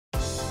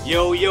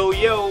Yo, yo,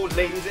 yo,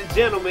 ladies and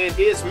gentlemen,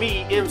 it's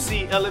me,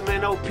 MC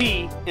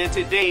LMNOP, and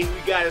today we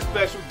got a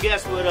special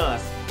guest with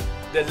us,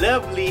 the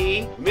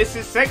lovely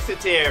Mrs.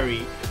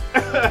 Secretary.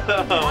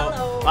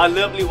 Hello. Our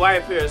lovely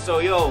wife here. So,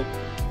 yo,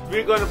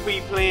 we're going to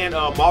be playing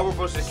Marvel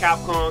vs.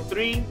 Capcom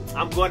 3.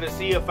 I'm going to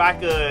see if I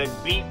could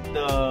beat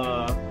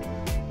the,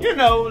 you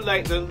know,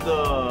 like the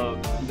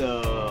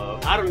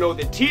I don't know,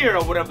 the tier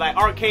or whatever, like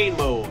arcade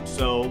mode.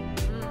 So,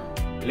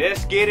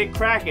 let's get it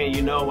cracking.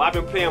 You know, I've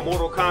been playing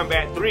Mortal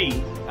Kombat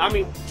 3.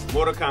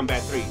 Mortal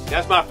Kombat 3.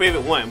 That's my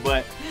favorite one.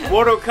 But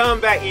Mortal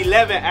Kombat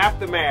 11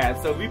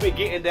 Aftermath. So we've been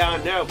getting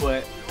down there,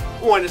 but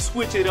we want to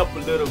switch it up a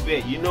little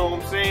bit. You know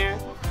what I'm saying?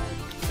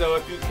 So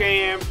if you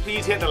can,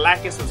 please hit the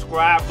like and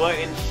subscribe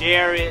button,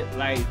 share it,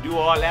 like do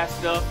all that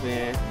stuff,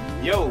 and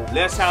yo,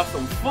 let's have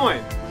some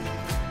fun.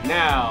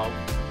 Now,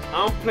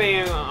 I'm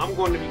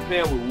going to be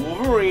playing with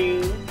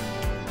Wolverine.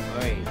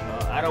 Wait,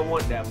 I don't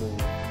want that move.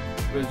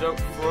 Berserk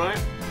front.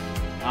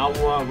 I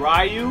want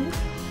Ryu.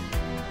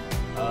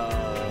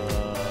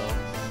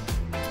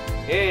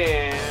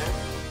 And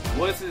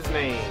what's his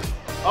name?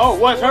 Oh,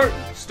 what's her?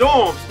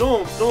 Storm.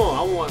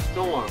 I want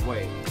Storm.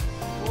 Wait.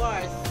 Of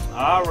course.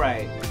 All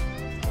right.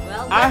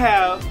 Well, I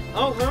have.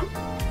 Oh,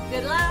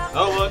 good luck.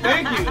 oh well,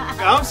 thank you.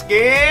 I'm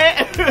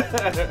scared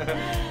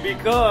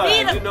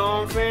because you know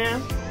what I'm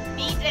saying.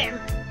 Beat him.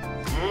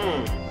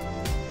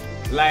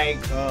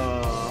 Like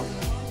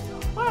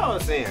what I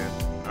was saying.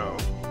 Oh.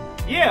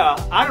 Yeah,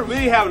 I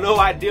really have no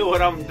idea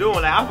what I'm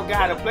doing. Like, I forgot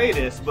how to play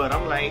this, but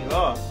I'm like,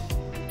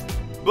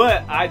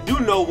 But I do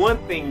know one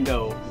thing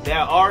though.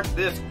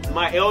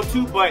 My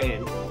L2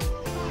 button.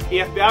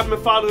 If y'all been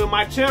following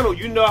my channel,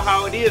 you know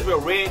how it is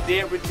with Red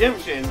Dead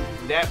Redemption.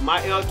 That my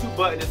L2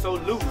 button is so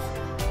loose.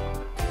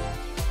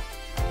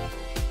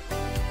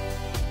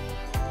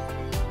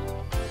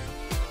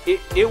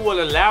 It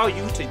will allow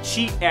you to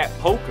cheat at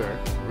poker.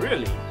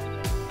 Really?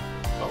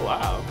 Oh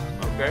wow.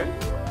 Okay.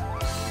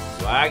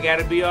 Well, I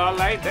gotta be all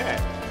like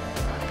that.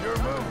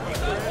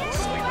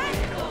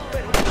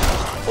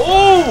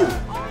 Oh!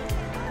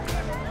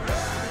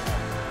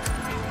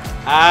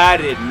 I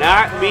did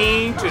not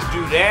mean to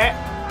do that.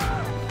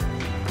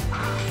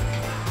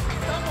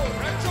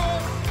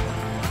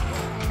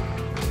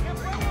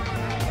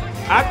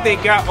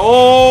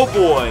 Oh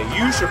boy,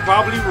 you should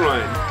probably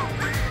run.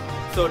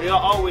 So they'll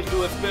always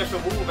do a special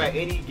move at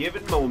any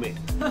given moment.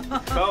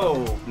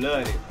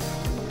 Cold-blooded.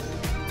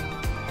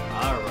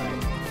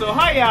 Alright. So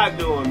how y'all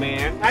doing,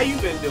 man? How you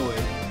been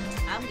doing?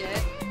 I'm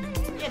good.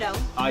 You know.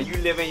 Are you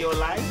living your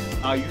life?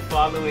 Are you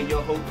following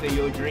your hopes and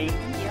your dreams?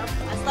 Yep.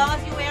 As long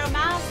as you wear a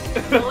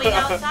mask, going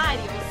outside,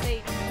 you're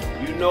safe.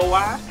 You know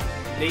why?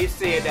 They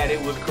said that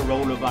it was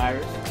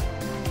coronavirus.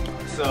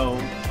 So,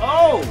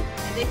 And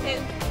they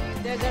said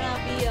there's gonna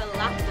be a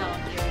lockdown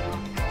here, you know.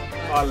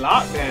 A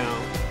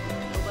lockdown?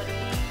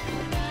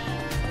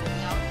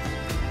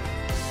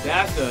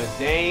 That's a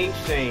dang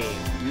shame.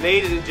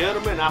 Ladies and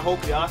gentlemen, I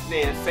hope y'all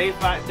staying safe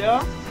out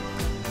there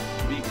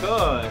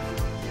because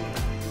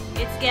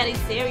it's getting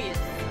serious.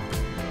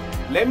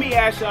 Let me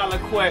ask y'all a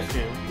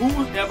question.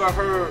 Who's ever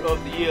heard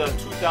of the year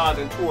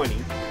 2020?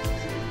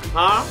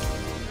 Huh?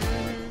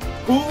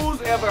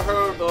 Who's ever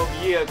heard of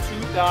the year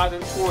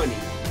 2020?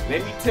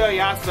 Let me tell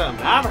y'all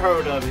something. I've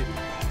heard of it.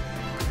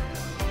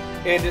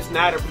 And it's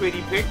not a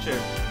pretty picture.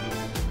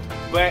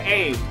 But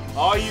hey,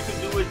 all you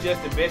can do is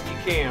just the best you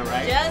can,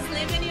 right? Just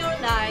living your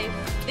life.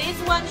 This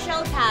one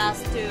shall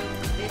pass too.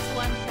 This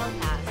one shall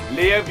pass.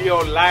 Live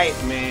your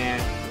life,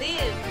 man. Live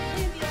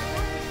your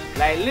life.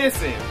 Like,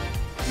 listen.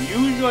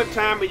 Use your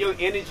time and your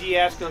energy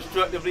as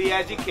constructively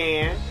as you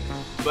can.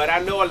 But I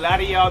know a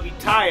lot of y'all be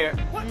tired.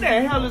 What the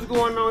hell is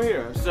going on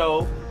here?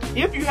 So,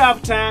 if you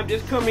have time,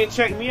 just come and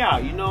check me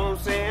out. You know what I'm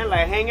saying?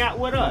 Like, hang out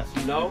with us,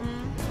 you know?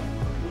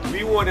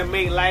 We want to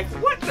make life.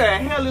 What the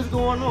hell is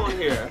going on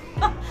here?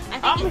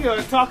 I'm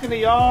here talking to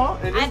y'all,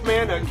 and this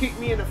man done kicked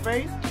me in the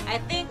face. I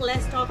think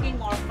less talking,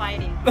 more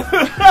fighting.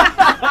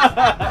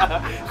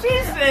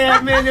 She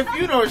said, man, if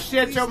you don't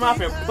shut your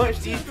mouth and punch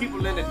these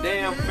people in the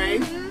damn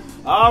face.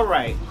 All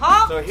right.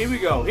 Huh? So here we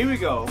go.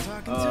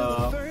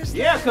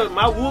 Yeah, because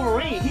my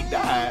Wolverine, he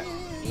died.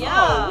 Yeah.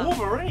 Oh,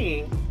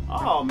 Wolverine.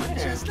 Oh,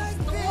 man.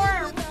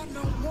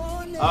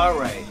 All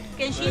right.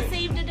 Can she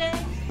save the day?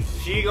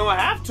 She gonna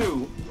have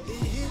to.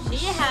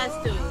 She has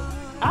to.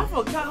 I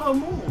forgot her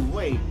move.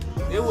 Wait.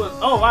 It was,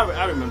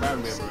 I remember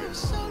it.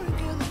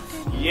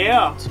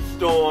 Yeah,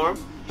 Storm.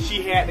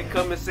 She had to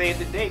come and save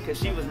the day because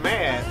she was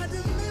mad.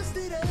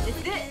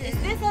 Is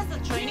this as a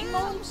training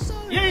mode?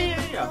 Yeah.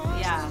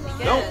 Yeah,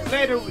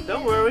 because...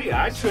 Don't worry,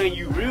 I train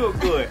you real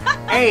good.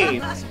 Hey,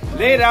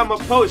 later I'm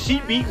gonna post, she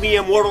beat me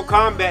in Mortal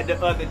Kombat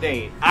the other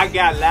day. I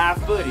got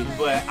live footage,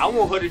 but I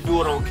want her to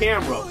do it on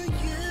camera.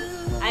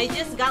 I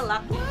just got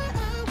lucky.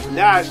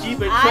 Nah, she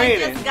been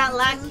training. I just got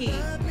lucky.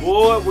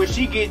 Boy, when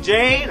she get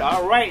Jade,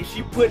 alright,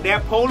 she put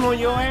that pole on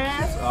your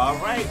ass,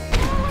 alright.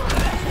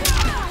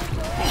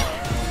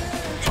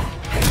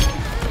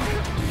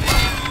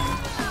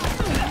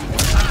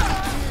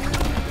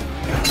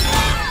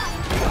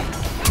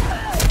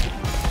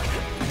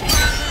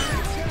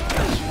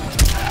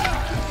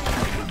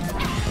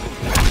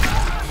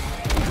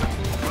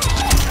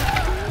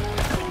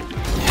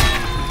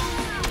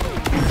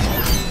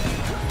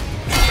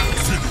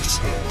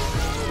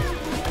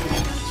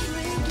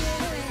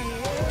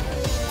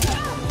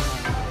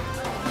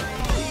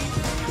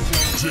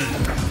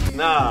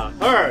 Nah,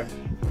 her.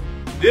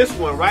 This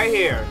one right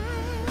here.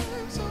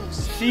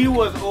 She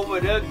was over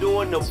there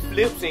doing them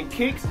flips and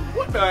kicks.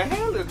 What the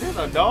hell is this?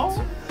 A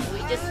doll? We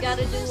just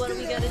gotta do what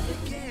we gotta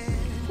do.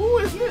 Who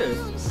is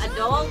this? A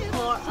doll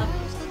or a...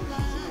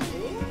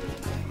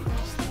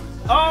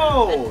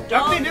 Oh, A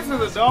I think this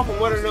is a doll from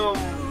one of them.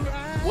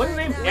 What's the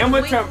name?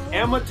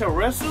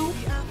 Amaterasu?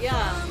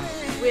 Yeah,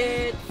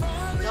 with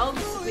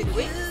dogs with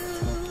wings.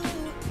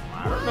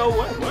 I don't know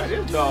where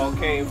this dog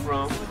came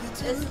from.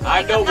 It's I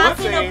like know a one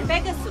cousin thing. of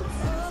Pegasus.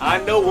 I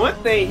know one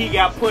thing, he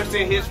got punched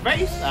in his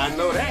face. I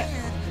know that.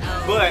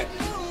 But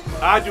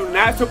I do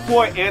not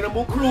support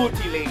animal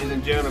cruelty, ladies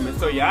and gentlemen.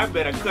 So y'all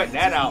better cut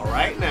that out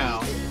right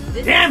now.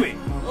 Damn it!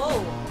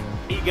 Oh.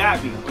 He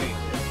got me. Wait.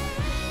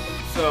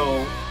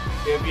 So,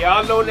 if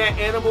y'all know that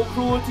animal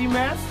cruelty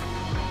mess,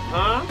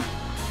 huh?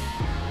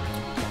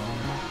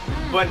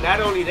 But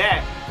not only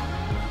that,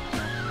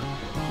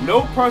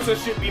 no person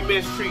should be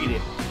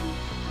mistreated.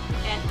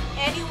 And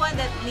anyone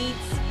that needs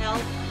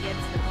help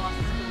gets the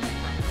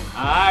consequences.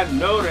 I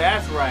know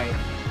that's right.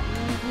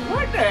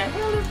 What the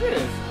hell is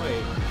this?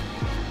 Wait.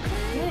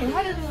 Dang,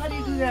 how do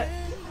you do that?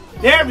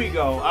 There we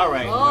go.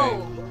 Alright.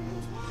 Oh.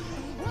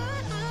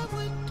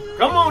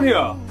 Come on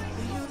here.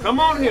 Come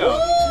on here.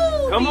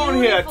 Ooh, Come on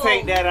here. beautiful.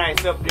 Take that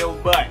ice up your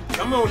butt.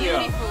 Come on here.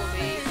 Beautiful,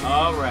 babe.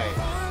 Alright.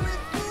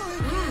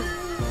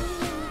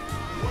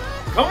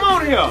 Come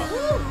on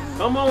here.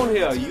 Come on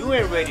here. You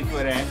ain't ready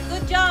for that.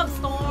 Good job,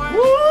 Storm.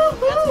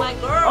 Woo-hoo. That's my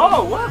girl.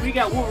 Oh, what? We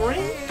got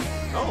Wolverine?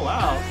 Oh,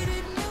 wow.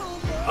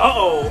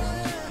 Uh-oh.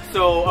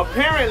 So,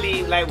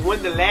 apparently, like,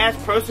 when the last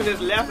person is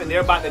left and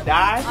they're about to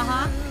die,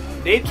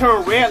 they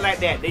turn red like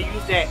that. They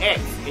use that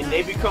X, and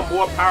they become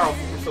more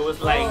powerful. So,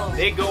 it's like,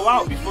 they go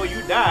out before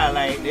you die.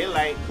 Like, they're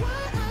like,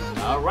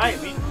 all right,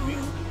 we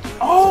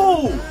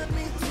oh,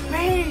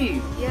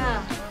 babe.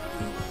 Yeah.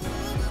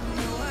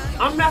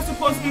 I'm not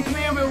supposed to be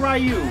playing with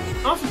Ryu.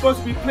 I'm supposed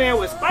to be playing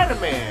with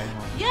Spider-Man.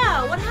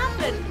 Yeah, what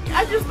happened?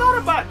 I just thought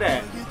about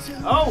that.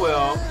 Oh,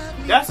 well,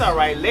 that's all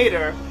right.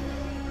 Later,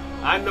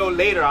 I know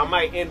later I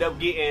might end up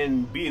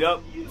getting beat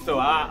up, so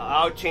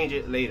I'll change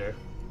it later.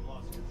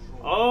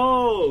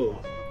 Oh.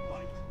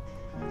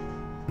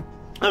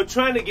 I'm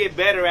trying to get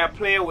better at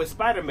playing with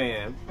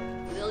Spider-Man.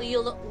 Will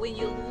you when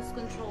you lose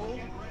control?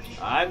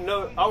 I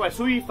know. All right,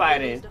 so who you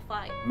fighting? Lose the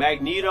fight.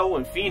 Magneto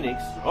and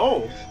Phoenix.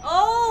 Oh.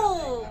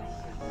 Oh.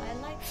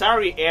 I like.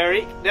 Sorry,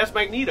 Eric. That's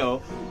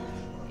Magneto.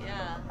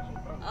 Yeah.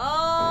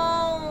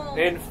 Oh.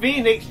 And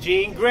Phoenix,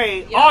 Jean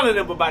Grey. Yep. All of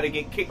them about to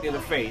get kicked in the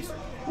face.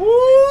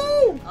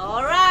 Woo!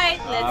 All right.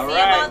 Let's All see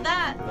right. about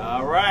that.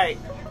 All right.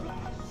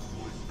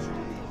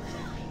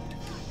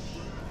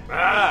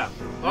 Ah.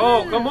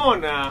 Oh, come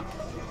on now.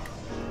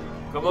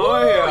 Come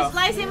on here.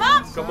 Slice him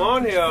up. Come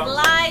on here.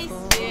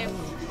 Slice him.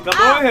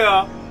 Come on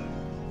here.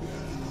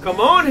 Come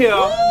on here.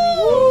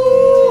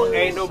 Woo.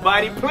 Ain't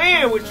nobody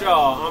playing with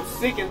y'all. I'm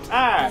sick and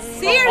tired.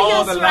 Of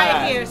all the Serious right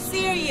lies. here.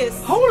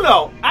 Serious. Hold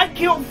up. I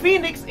killed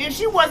Phoenix and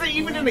she wasn't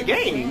even in the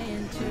game.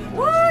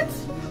 What?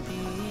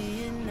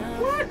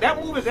 What?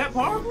 That move is that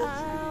powerful?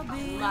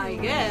 I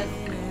guess.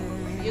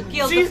 You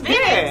killed She's the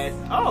Phoenix. dead.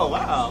 Oh,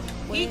 wow.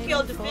 He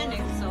killed the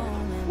Phoenix, so.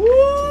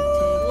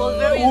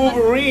 Woo.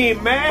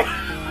 Wolverine, man.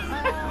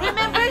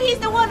 Remember, he's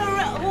the one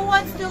who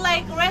wants to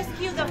like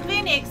rescue the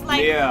Phoenix.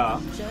 Like, Yeah.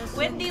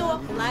 when do you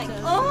like?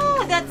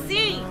 Oh, that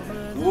scene.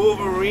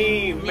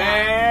 Wolverine,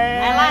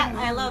 man.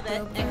 I love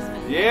it.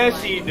 X-Men. Yeah,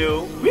 she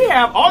do. We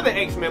have all the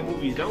X-Men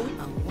movies, don't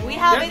we? We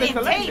have That's it the in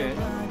collection.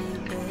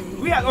 tape.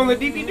 We have on the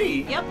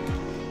DVD. Yep.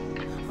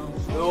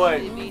 What?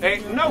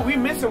 Hey, no, we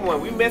missing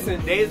one. We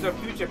missing Days of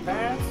Future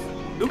Past.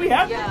 Do we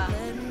have Yeah.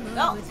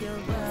 No,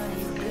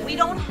 we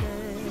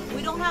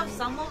don't have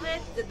some of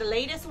it, the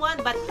latest one,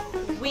 but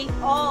we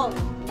all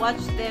watch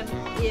them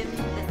in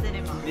the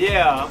cinema.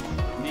 Yeah,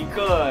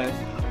 because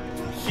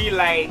she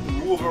like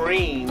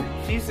Wolverine.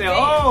 She said, Hey.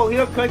 "Oh,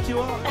 he'll cut you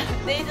off."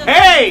 Days of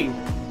Hey!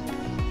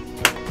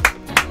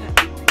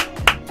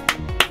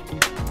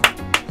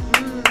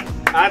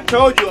 I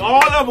told you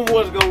all of them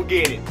was gonna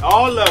get it.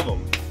 All of them.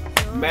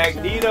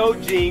 Magneto,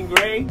 Jean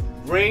Grey,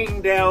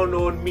 bring down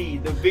on me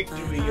the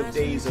victory of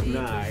Days of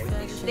Nine.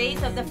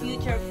 Days of the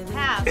Future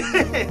Past.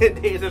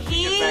 Days of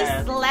He Future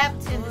Past.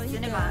 slept in the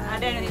cinema. I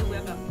don't know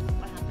what happened.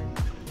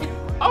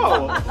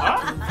 Oh,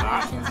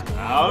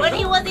 When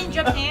he was in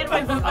Japan,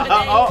 remember the day?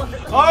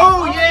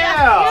 oh,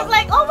 yeah. He was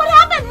like, oh, what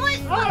happened? What's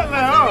Oh, going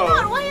no.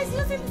 on? Why is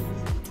using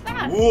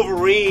that?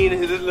 Wolverine,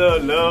 his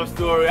little love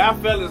story. I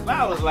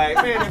was like,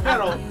 man, if I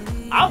don't,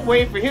 I'm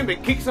waiting for him to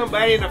kick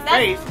somebody in the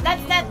face.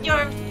 That's not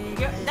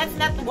that's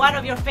not one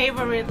of your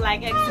favorite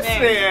like X-Men.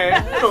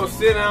 Said, you don't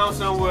sit down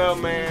somewhere,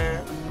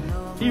 man.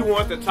 He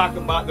wants to talk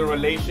about the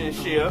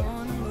relationship,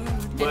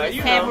 but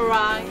you know,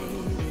 Samurai.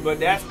 but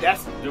that's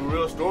the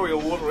real story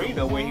of Wolverine,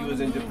 the way he was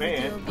in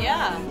Japan.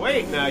 Yeah.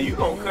 Wait, now you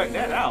gonna cut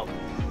that out?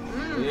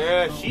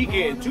 Yeah, she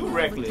getting too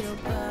reckless.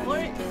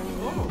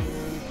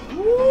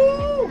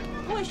 Woo!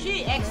 Who is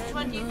she?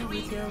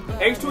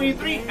 X-23?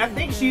 X-23, I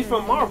think she's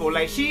from Marvel.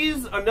 Like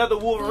she's another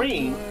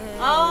Wolverine.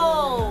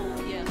 Oh,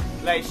 yeah.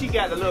 Like she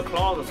got the little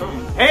claws or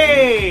something.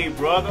 Hey,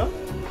 brother.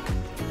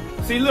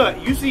 See, look.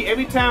 You see,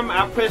 every time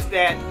I press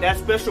that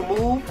special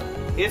move,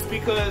 it's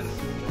because.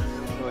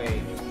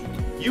 Wait.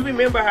 You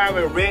remember how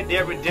in Red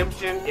Dead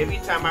Redemption, every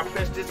time I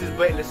press this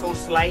button, it's so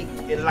slight,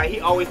 and like he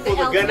always pulls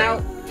a gun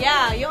out.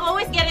 Yeah, you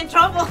always get in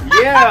trouble.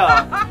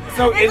 Yeah.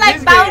 So it's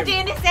like bounty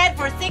in his head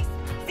for $60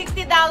 in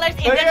the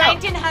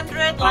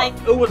 1900. Like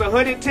it was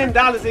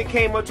 $110. It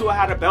came up to I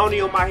had a bounty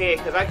on my head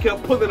because I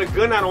kept pulling a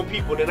gun out on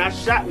people. Then I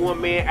shot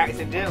one man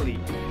accidentally.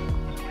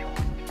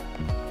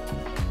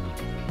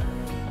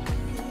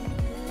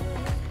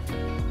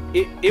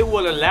 It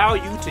will allow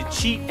you to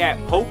cheat at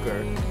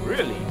poker.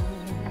 Really?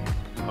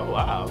 Oh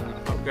wow.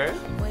 Okay.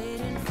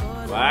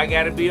 Well, I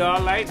gotta be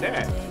all like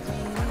that.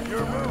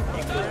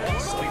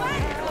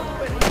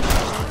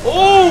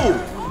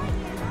 Oh!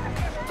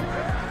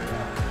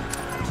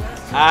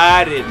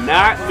 I did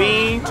not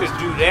mean to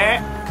do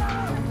that.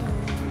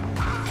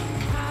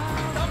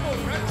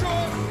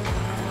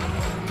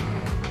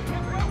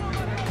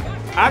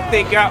 I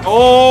think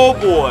oh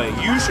boy,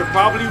 you should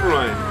probably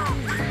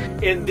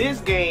run. In this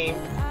game,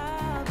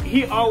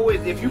 he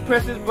always, if you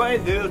press this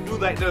button, they'll do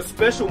like the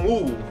special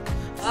move.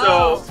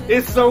 So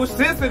it's so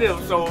sensitive.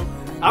 So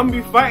I'm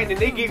gonna be fighting and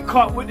they get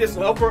caught with this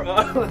upper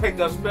like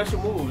a special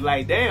move.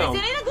 Like damn.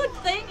 Isn't it a good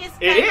thing?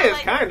 It is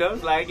like, kind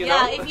of like you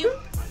know. Yeah, if you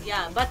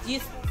but you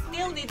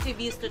still need to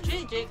be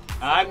strategic.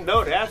 I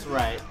know that's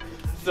right.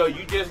 So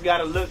you just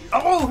gotta look.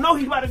 Oh no,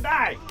 he's about to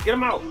die. Get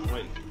him out.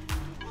 Wait.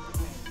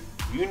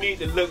 You need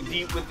to look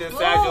deep within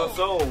inside your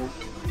soul.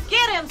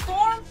 Get him,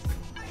 Storm.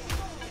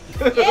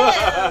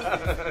 Yeah.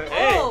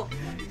 Hey, oh.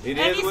 It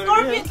and is the what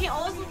Scorpion it is. can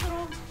also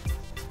throw.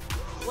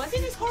 Was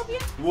it a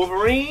Scorpion?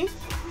 Wolverine,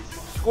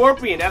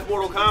 Scorpion. That's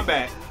Mortal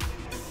Kombat.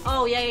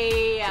 Oh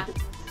yeah.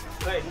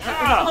 Like,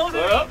 well,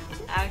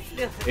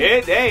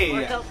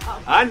 hey,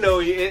 I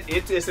know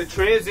it's a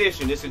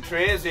transition. It's a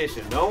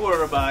transition. Don't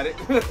worry about it.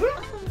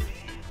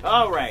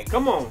 All right,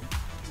 come on,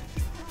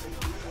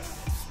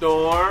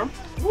 Storm.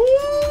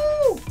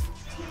 Woo!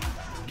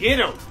 Get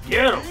him!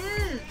 Get him!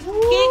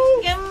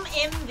 Kick him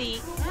in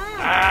the.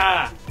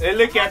 And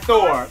look at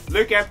Thor.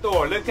 Look at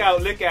Thor. Look at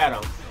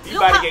him. He's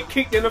about to get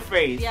kicked in the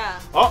face. Yeah.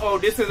 Uh-oh,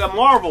 this is a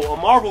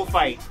Marvel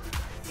fight.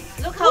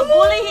 Look how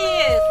bully he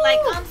is. Like,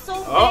 I'm so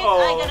big,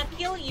 I gotta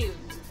kill you.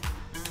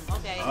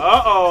 Okay.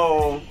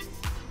 Uh-oh.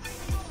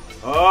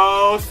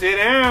 Oh, sit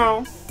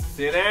down.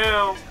 Sit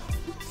down.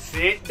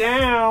 Sit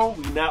down.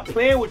 We're not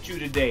playing with you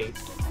today.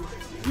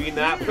 We're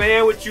not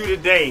playing with you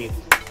today.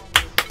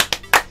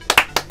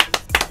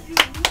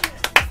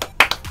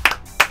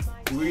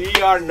 We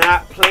are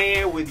not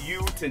playing with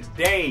you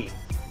today.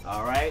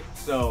 Alright,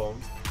 so.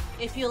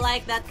 If you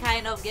like that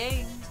kind of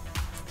game,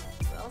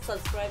 well,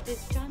 subscribe to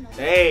this channel.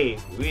 Hey,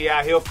 we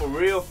out here for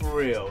real, for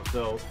real.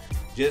 So,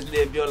 just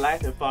live your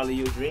life and follow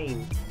your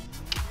dreams.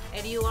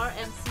 And you are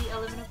MC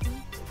LMNOP.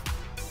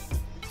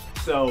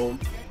 So,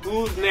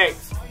 who's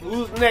next?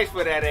 Who's next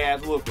for that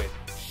ass whooping?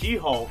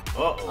 She-Hulk.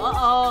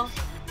 Uh-oh.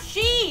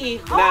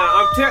 She-Hulk.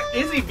 Now,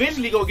 it's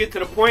eventually going to get to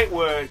the point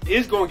where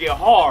it's going to get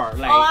hard.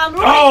 Like, I'm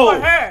rooting for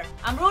her.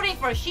 I'm rooting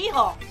for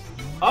She-Hulk.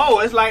 Oh,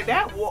 it's like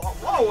that?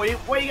 Whoa,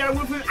 where you got to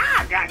root for?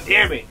 God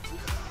damn it.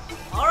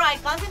 All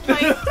right,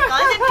 concentrate.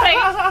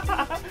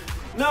 Concentrate.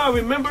 No,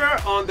 remember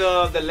on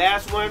the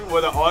last one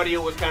where the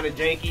audio was kind of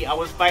janky? I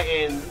was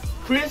fighting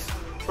Chris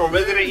from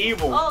Resident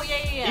Evil. Oh,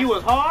 yeah. He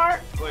was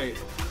hard? Wait.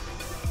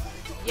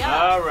 Yeah.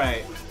 All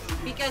right.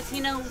 Because he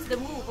knows the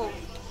move.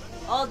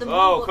 All the move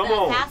of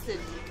the passage.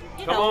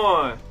 Come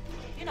on.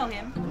 You know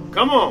him.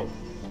 Come on.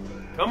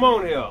 Come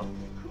on here.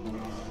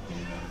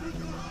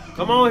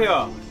 Come on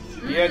here.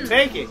 Yeah,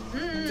 take it.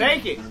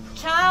 Take it.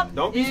 Chop.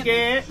 Don't be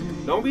scared.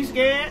 Don't be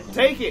scared.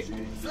 Take it.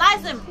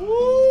 Slice him.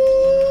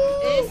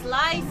 Ooh.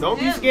 Slice Don't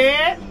him. be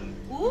scared.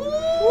 Ooh.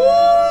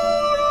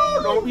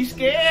 Ooh. Don't be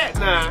scared.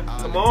 Nah.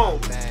 Come on.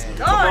 Lord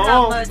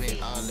have mercy.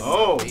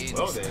 Oh,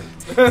 well then.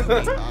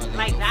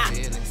 Like that.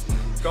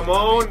 Come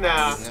on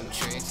now.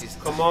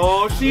 Come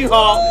on,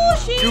 She-Hulk.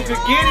 You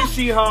can get it,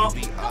 She-Hulk.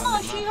 Come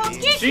on, She-Hulk.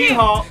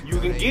 She-Hulk, you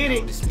can get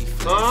it.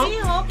 Huh?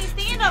 She-Hulk is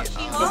stand up,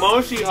 She-Hulk. Come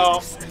on,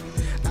 She-Hulk.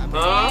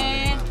 Huh?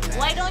 And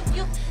why don't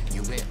you?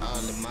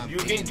 You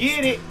can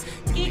get it.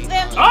 Kick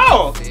them.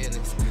 Oh!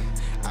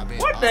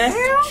 What the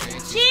hell?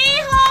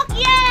 She-Hulk,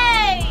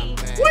 yay!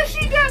 What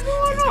she got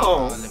going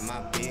on?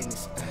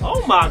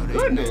 Oh my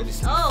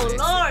goodness. Oh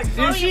Lord.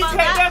 Did she take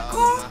that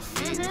car?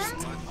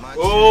 Mm-hmm.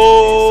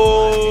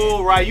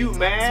 Oh, Ryu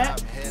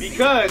mad?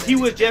 Because he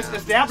was just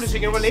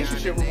establishing a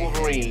relationship with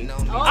Wolverine.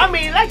 Oh. I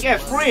mean, like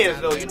as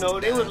friends though, you know,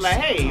 they was like,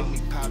 hey,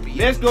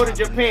 let's go to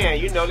Japan,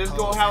 you know, let's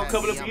go have a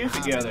couple of years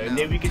together and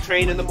then we can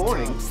train in the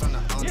morning.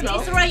 You know.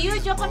 Is Ryu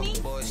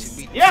Japanese?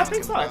 Yeah, I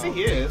think so. I think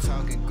he is.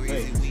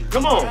 Hey,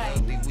 come on.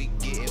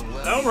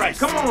 All right,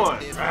 come on.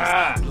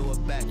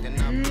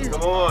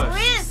 Come on.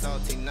 Chris.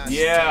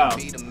 Yeah.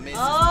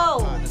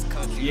 Oh.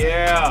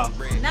 Yeah.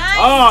 Nice.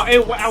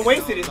 Oh, I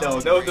wasted it though.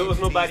 There was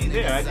nobody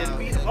there. I just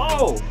beat.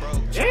 Oh.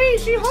 Hey,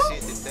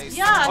 She-Hulk.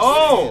 Yeah.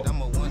 Oh.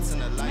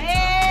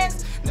 Man.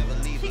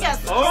 She got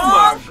strong Oh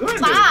my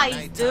goodness.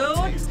 thighs,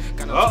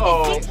 dude.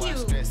 Uh-oh. Thank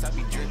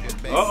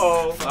you.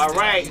 Uh-oh. All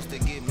right.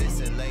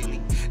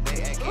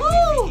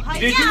 Ooh,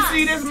 Did you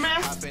see this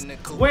mess?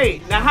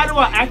 Wait, now how do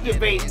I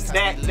activate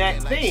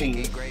that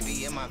thing?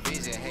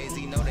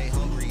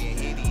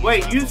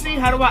 Wait, you see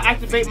how do I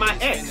activate my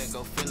X?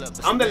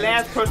 I'm the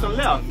last person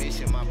left.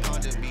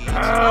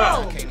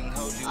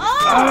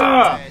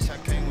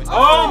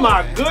 Oh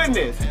my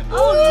goodness.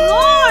 Oh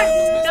Lord,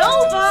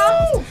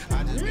 Nova.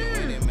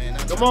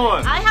 Come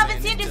on. I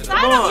haven't seen this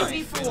side of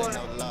you before.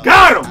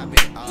 Got him.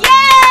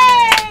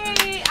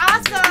 Yay!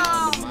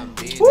 Awesome.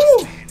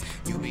 Woo.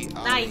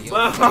 Nice.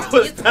 Well, I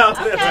was down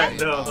there right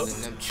now.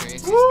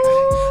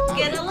 Woo.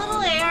 Get a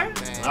little air.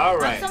 All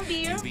right. Have some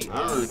beer.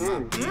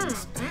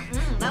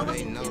 That was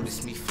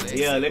good.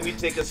 Yeah, let me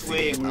take a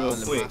swig real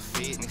quick.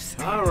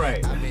 All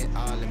right.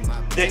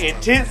 The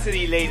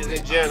intensity, ladies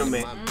and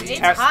gentlemen.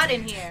 It's hot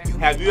in here.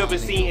 Have you ever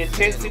seen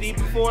intensity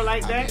before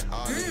like that?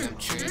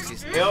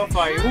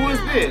 Hellfire. Who is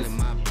this?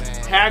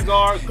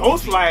 Hagar,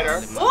 Ghost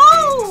Rider. Ooh!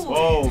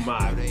 Oh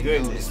my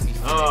goodness.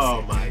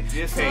 Oh my,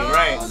 this ain't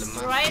right.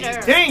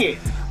 Rider. Dang it.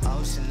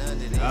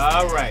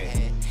 All right.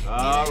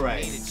 All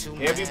right.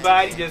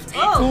 Everybody just be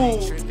cool.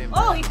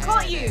 Oh, he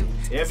caught you.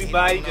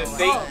 Everybody just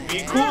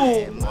be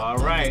cool. All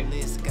right.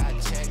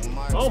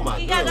 Oh my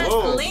He got God. a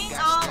sling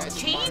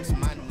chain.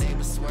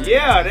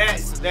 Yeah, that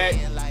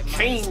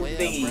chain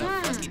thingy.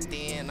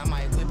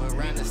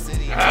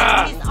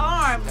 His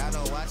arm.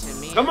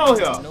 Come on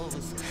here.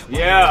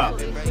 Yeah.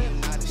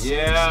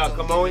 Yeah,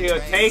 come on here.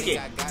 Take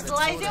it.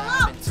 Slice him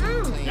up.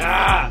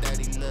 Ah.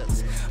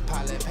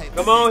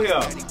 Come on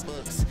here.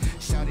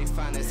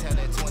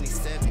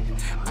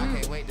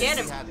 Get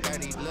him.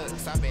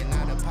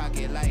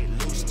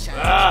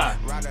 Ah.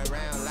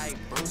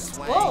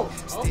 Whoa,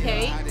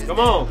 okay. Come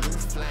on.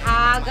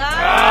 Haga.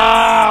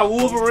 Ah,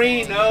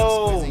 Wolverine,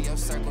 no.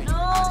 No.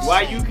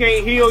 Why you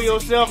can't heal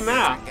yourself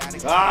now?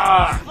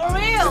 Ah. For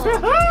real.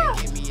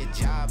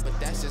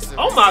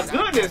 Oh my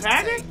goodness,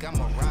 Haggard.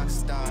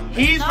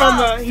 He's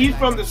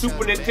from the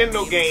Super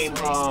Nintendo game,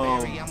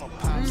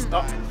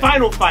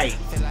 Final Fight.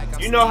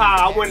 You know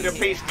how I wanted to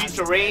play Streets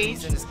of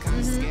Rage?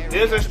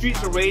 There's a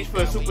Streets of Rage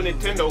for Super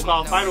Nintendo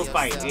called Final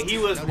Fight, and he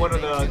was one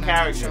of the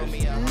characters.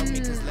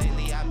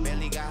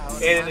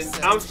 And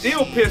I'm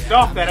still pissed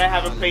off that I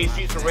haven't played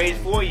Streets of Rage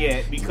 4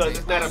 yet because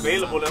it's not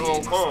available in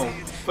Hong Kong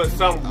for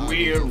some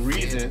weird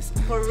reason.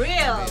 For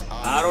real.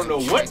 I don't know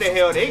what the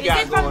hell they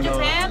got going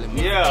Japan? on.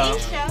 Yeah.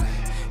 Asia?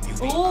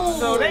 Ooh.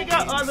 So they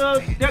got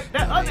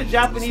that other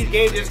Japanese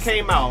game just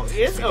came out.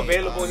 It's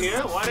available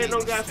here. Why they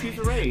don't got Streets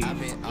of Rage?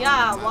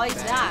 Yeah, why is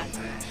that?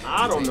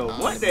 I don't know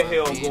what the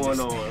hell going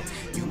on.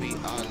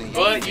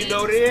 But you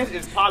know this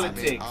is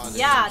politics.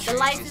 Yeah, the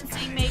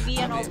licensing maybe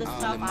and all this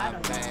stuff. I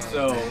don't know.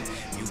 So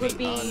could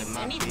be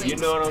anything. you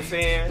know what I'm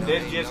saying?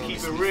 Let's just keep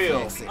it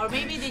real. Or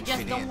maybe they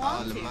just don't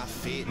want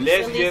to.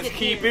 Let's just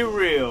keep it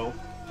real.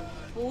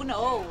 Who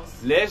knows?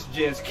 Let's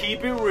just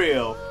keep it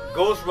real.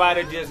 Ghost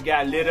Rider just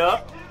got lit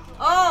up.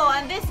 Oh,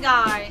 and this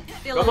guy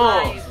still Come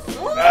alive.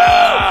 on.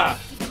 Ah.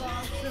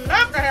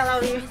 What the hell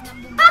are you?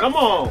 Come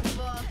on.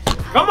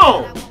 Come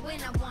on.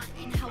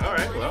 All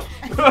right, well,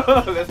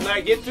 let's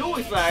not get too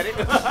excited.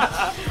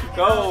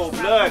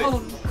 Cold-blooded.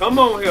 Come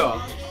on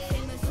here.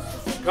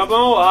 Come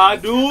on, I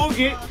do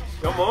get.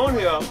 Come on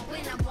here.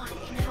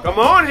 Come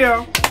on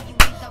here.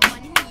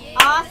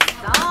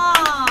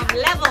 Awesome.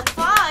 Level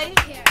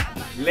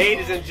 5.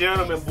 Ladies and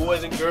gentlemen,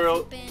 boys and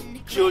girls,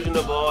 children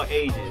of all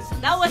ages.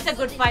 That was a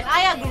good fight.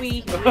 I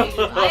agree.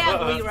 I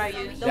agree,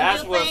 Ryu.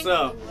 That's what's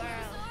up.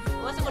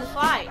 It was a good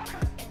fight.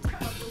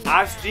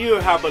 I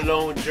still have a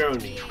long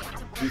journey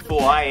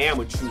before I am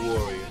a true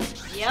warrior.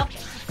 Yep.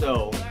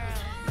 So,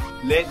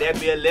 let that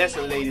be a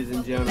lesson, ladies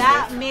and gentlemen.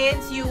 That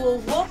means you will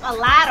whoop a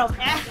lot of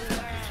ass.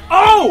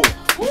 Oh!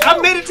 Ooh. I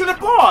made it to the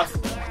boss!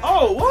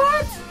 Oh,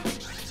 what?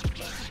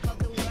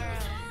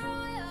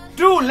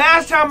 Dude,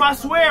 last time I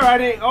swear I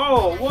didn't.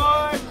 Oh,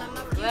 what?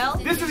 Well,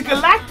 This is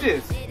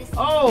Galactus.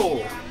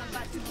 Oh.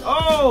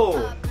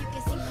 Oh.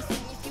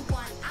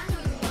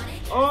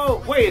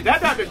 Oh, wait, is that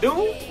Dr.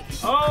 Doom?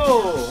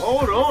 Oh,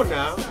 hold on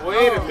now.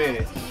 Wait a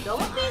minute.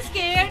 don't be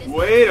scared.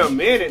 Wait a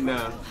minute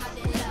now.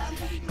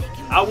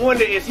 I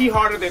wonder, is he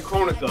harder than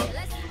Chronica?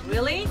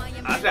 Really?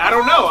 I said, I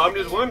don't know. I'm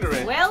just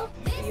wondering. Well,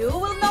 you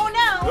will know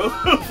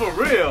now. For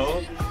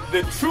real.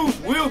 The truth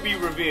will be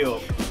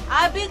revealed.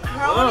 I beat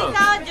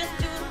Chronica just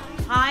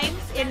 2 times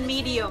in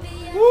medium.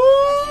 Woo!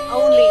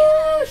 Only.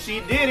 She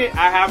did it.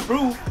 I have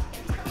proof.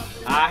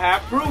 I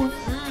have proof.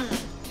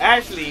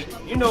 Actually,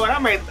 you know what? I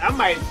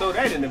might throw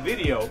that in the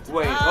video.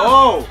 Wait.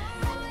 Oh.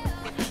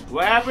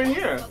 What happened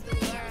here?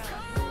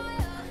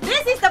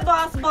 This is the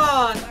boss.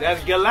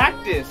 That's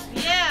Galactus.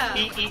 Yeah.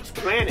 He eats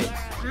planets.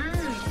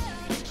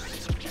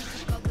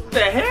 What the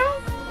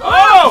hell?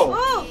 Oh!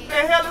 Ooh. What the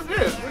hell is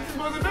this? What you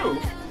supposed to do?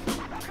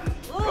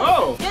 Ooh.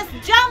 Oh. Just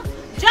jump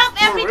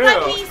every For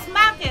real? time he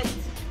smack it.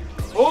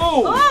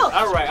 Oh! Oh.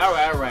 All right.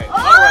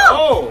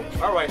 Oh.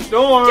 All right.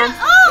 Storm.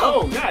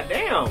 Oh.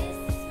 Goddamn.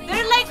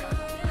 They're like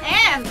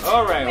ants.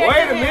 All right. They're Wait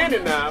a ants.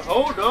 minute now.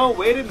 Hold on.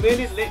 Wait a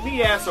minute. Let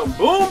me add some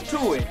boom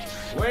to it.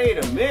 Wait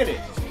a minute.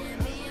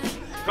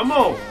 Come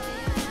on. Ooh.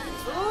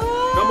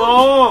 Come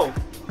on.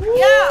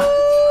 Yeah.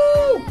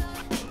 Woo.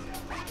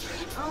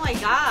 Oh my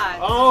God.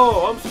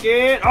 Oh, I'm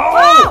scared.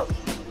 Oh. Oh.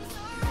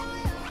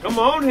 Come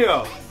on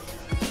here.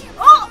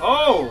 Oh.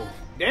 Oh.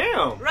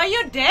 Damn.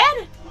 Ryu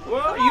dead?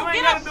 Well, Come you on, ain't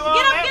get got up, to do all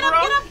get up, that, get bro. up,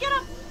 get up, get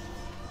up.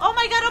 Oh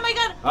my God, oh my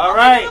God. All oh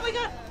right. My God, oh my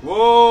God.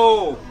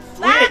 Whoa.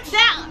 Back Switch.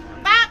 down.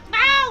 Back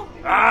down.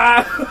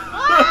 Ah.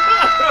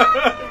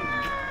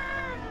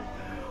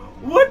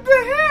 What the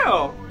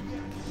hell?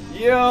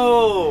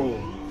 Yo.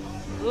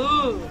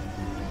 Ooh.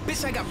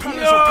 Bitch, I got Yo.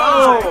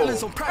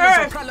 problems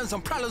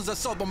on problems. I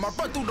solve them. I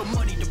run through the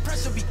money, the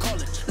pressure be calling.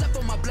 Left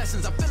on my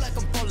blessings, I feel like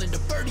I'm falling. The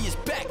birdie is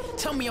back.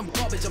 Tell me I'm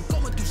garbage, I'm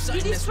going through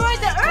something. You destroyed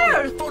the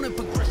earth. Phone and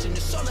progression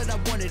is all that I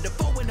wanted. The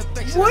phone and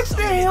affection. What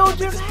the hell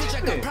just Bitch, I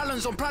got happened?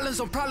 problems on problems.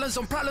 I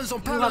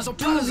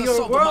doomed your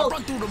solve them. I world.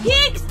 run through the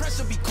money, the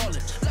pressure be calling.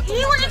 Left on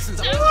He my was blessings,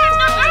 I doing feel like I'm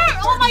the falling. earth.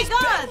 Oh my The birdie is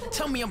God. back.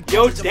 Tell me I'm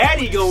Your garbage, I'm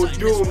daddy going gonna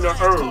through doom the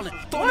something. earth.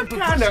 What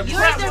kind of You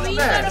crap are the was reason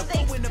that? of the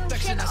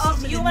extinction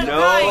of human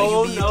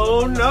No, race.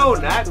 no,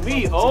 not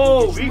me.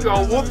 Oh, we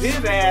gonna whoop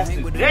his ass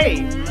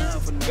today.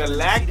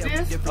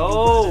 Galactus?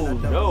 Oh,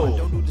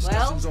 no.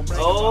 Well,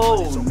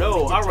 Oh, no.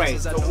 All right,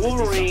 so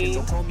Wolverine.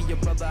 I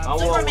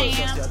want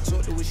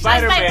Superman.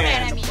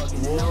 Spider-Man. I mean.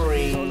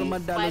 Wolverine.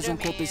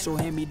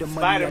 Spider-Man.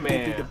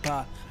 Spider-Man.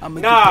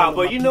 Nah,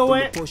 but you know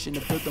what?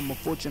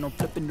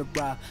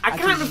 I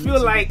kind of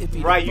feel like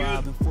Ryu,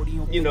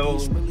 you know,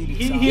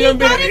 he done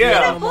been,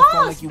 yeah.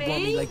 Boss,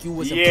 babe.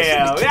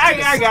 Yeah,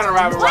 I gotta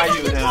ride with Why don't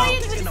Ryu you now. try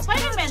it with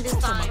Spider-Man this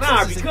time?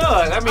 Nah,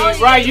 because, I mean, Oh,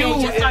 yeah, Ryu, you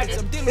just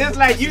started. it's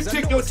like you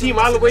took your team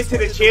all the way to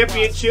the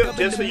championship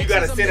just so you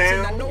gotta sit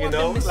down, you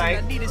know?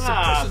 Like,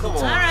 come on.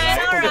 All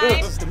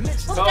right. Who's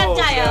Oh, that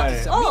guy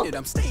up? God. Oh,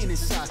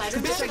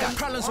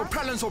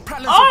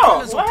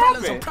 Oh, what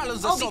happened?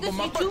 Oh,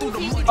 because you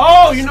choose.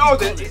 Oh, you know,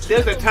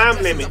 there's a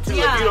time limit too.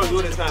 Yeah. If you don't do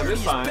it in time,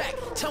 it's fine.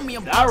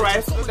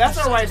 Alright, so that's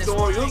alright,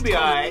 Storm. You'll be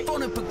alright.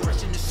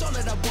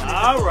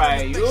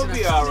 Alright, you'll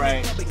be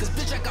alright.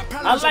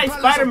 I like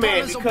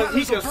Spider-Man because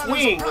he can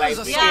swing, like,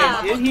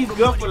 Yeah. and he's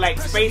good for,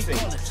 like, spacing.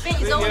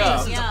 Space zoning,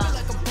 yeah.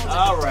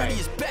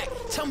 Alright.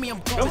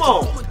 Come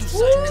on.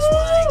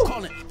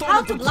 Woo!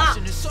 How to block?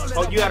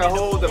 Oh, you gotta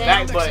hold the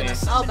back button.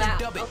 Oh,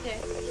 back. Okay.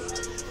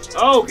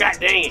 Oh, god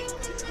dang it.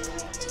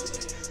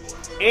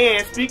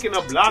 And speaking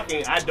of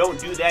blocking, I don't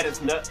do that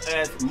as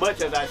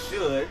much as I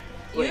should.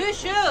 You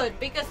should,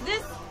 because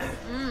this.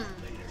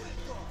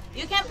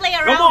 You can't play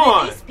Come around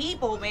on. with these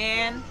people,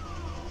 man.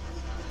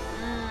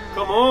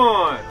 Come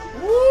on.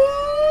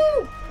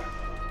 Woo!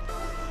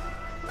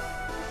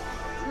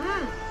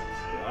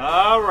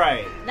 All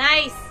right.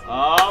 Nice.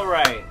 All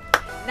right.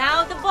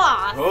 Now the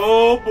boss.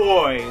 Oh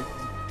boy.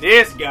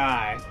 This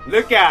guy.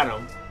 Look at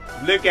him.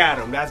 Look at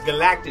him. That's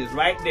Galactus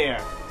right there.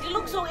 You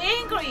look so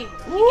angry.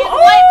 Woo! You get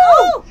white.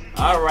 Oh!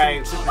 All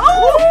right.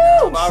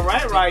 Oh! All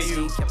right,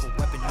 Ryu.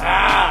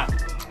 Ah.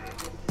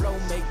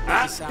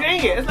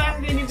 Dang it. It's like I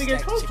didn't even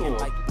get close to him.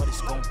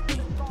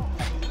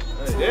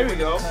 There we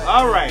go.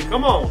 All right.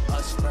 Come on.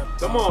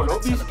 Come on.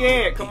 Don't be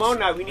scared. Come on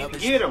now. We need to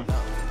get him.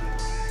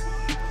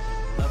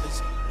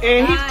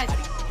 And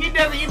he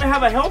doesn't even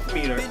have a health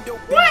meter.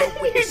 What?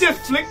 He just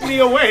flicked me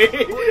away.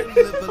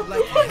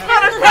 What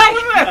kind of crap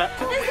was that?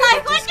 It's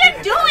like, what you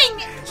doing?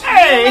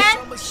 Hey!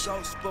 Man?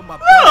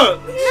 Look!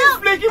 He's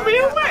flicking me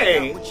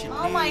away.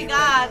 Oh my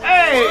God.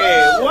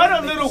 Hey! What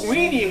a little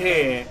weenie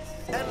head.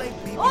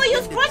 Oh,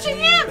 you're crushing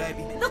him.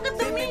 Look at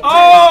the meter.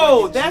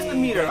 Oh! That's the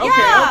meter. Okay,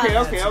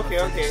 Yeah. okay. Come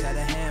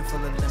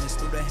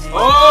on,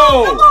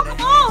 Oh!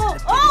 come on.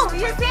 Oh,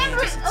 you're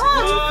sandwich.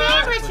 Oh, you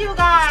sandwich, you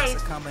guys.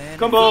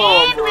 Come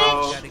on,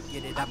 bro.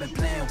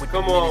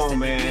 Come on,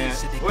 man.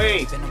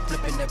 Wait.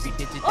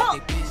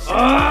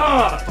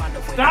 Oh.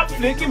 Stop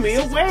flicking me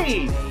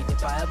away.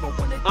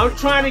 I'm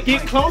trying to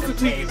get closer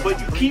to you, but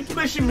you keep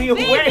pushing me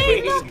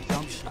away.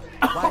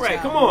 Alright,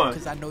 come on.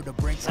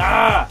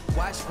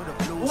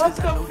 What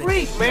the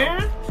freak,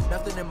 man?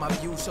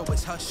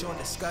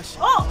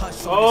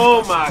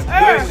 Oh my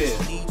goodness.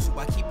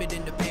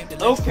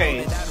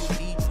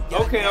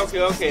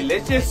 Okay.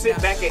 Let's just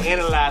sit back and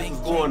analyze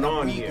what's going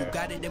on here.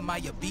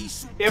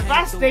 If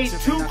I stay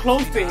too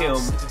close to him,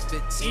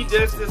 he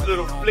does this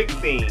little flick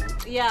thing.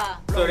 Yeah.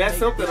 So that's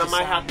something I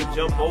might have to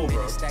jump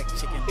over.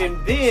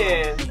 And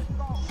then,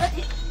 But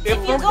if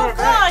you go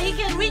far, he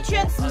can reach you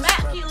and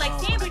smack you like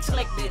sandwich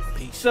like this.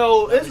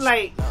 so it's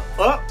like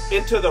up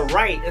and to the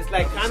right. It's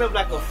like kind of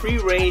like a free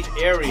range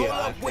area,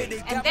 I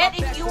think. And then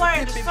if you are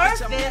on the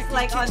surface,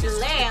 like on the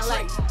land,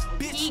 like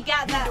he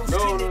got that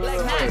No.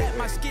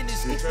 smack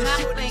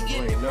thing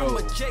in. No.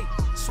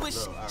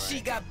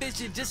 She got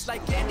vision just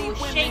like You any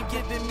women shake the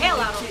giving me hell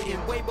the out of kid you.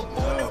 and way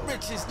before the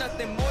riches,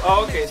 nothing more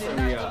Oh, than okay, vision.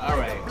 so yeah,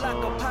 alright.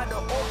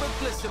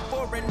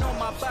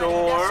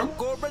 Storm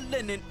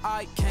and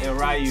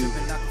Ryu.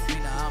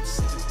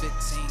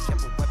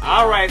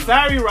 Alright,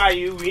 sorry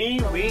Ryu. We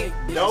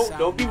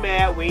don't be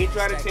mad. We ain't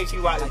trying to take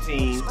you out the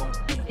team.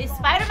 If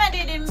Spider-Man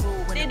didn't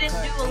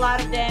do a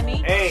lot of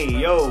damage. Hey,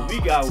 yo, we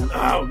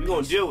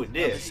gonna deal with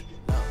this.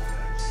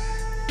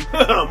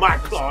 My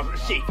claws are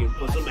shaking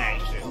for some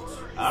action.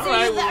 All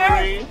right, Save the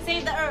Wolverine. Earth.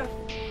 Save the Earth.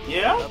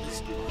 Yeah.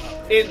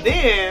 And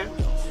then,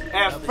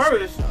 at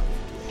first,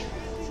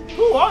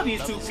 who are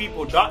these two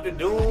people? Dr.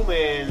 Doom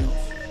and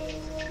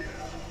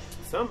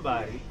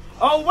somebody.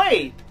 Oh,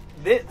 wait.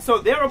 So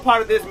they're a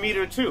part of this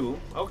meter, too.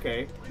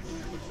 Okay.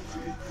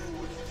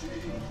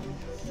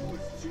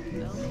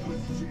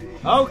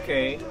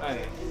 Okay.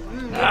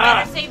 We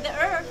better save the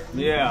Earth.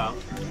 Yeah.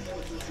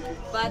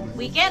 But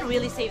we can't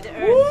really save the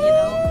Earth, you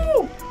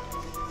know.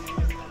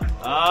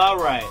 All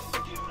right.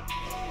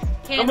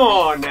 Come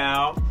on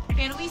now.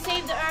 Can we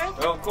save the Earth?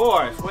 Of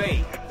course.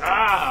 Wait.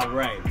 Ah,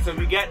 right. So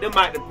we got them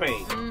out the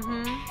paint.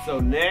 Mm-hmm. So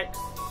next.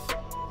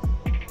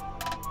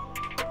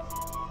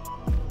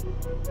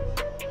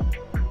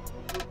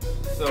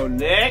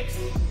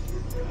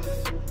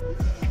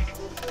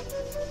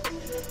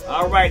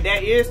 All right.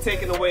 That is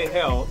taking away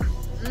health.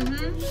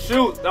 Mm-hmm.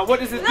 Shoot. Now what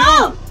does it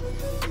do?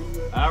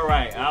 All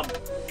right.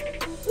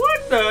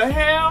 What the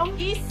hell?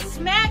 He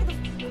smacked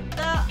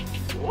the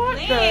What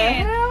land. the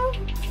hell?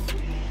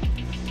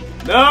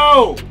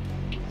 No.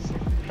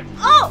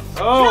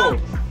 Oh.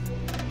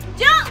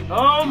 Jump.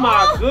 Oh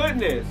my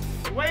goodness.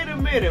 Wait a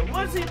minute.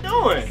 What's he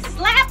doing?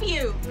 Slap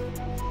you.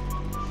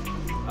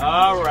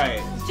 All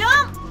right.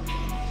 Jump.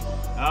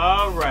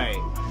 All right.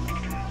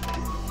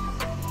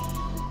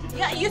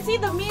 Yeah, you see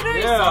the meter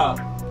Yeah. is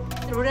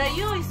so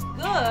Ryu is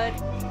good.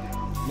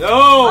 No.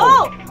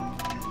 Oh.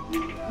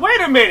 Wait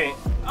a minute.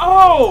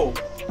 Oh.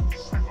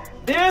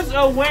 There's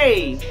a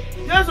way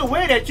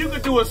that you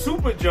could do a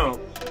super jump.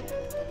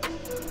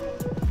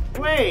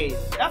 Wait,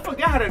 I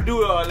forgot how to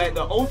do like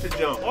the ultra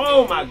jump.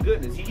 Oh my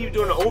goodness, he keeps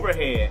doing the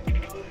overhead.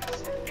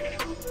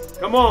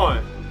 Come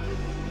on.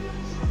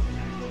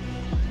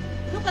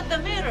 Look at the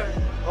mirror.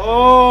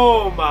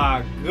 Oh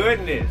my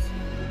goodness.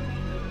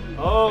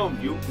 Oh,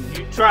 you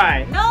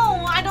try.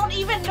 No, I don't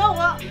even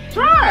know.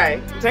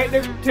 Try. Take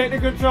the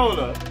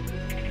controller.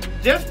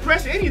 Just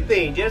press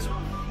anything. Just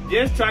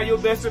try your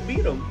best to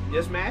beat him.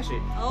 Just mash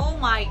it. Oh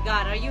my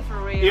God, are you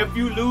for real? If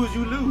you lose,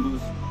 you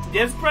lose.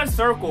 Just press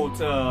circle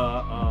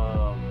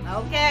to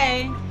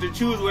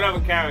choose whatever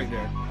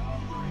character.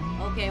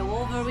 Okay,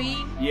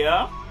 Wolverine.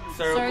 Yeah.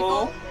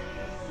 Circle.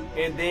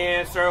 And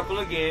then circle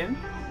again.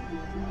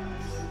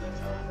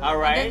 All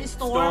right. And then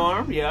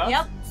Storm. Yeah.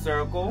 Yep.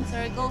 Circle.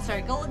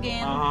 Circle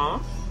again. Uh huh.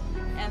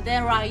 And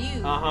then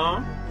Ryu. Uh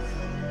huh.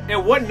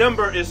 And what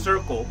number is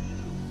circle?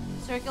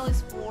 Circle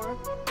is 4.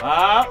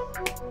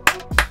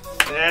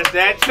 That's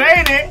that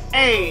training.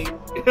 Hey.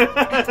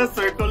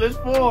 Circle is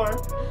 4.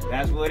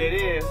 That's what it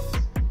is.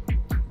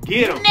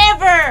 Get him.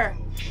 Never.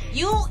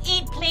 You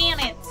eat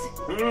planets.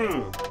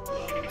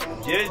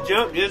 Just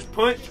jump, just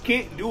punch,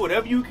 kick, do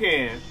whatever you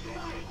can.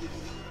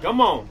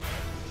 Come on.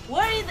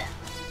 Where is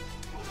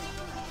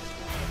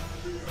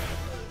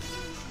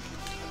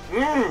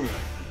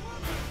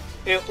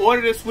In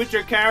order to switch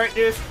your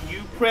characters,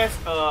 you press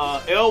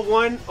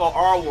L1 or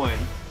R1.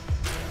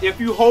 If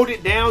you hold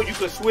it down, you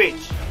can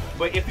switch.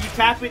 But if you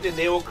tap it, then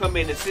they will come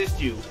and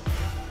assist you.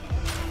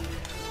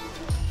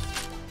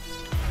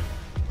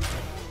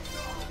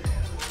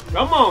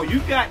 Come on, you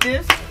got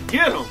this.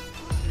 Get them.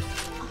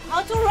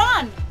 how to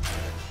run?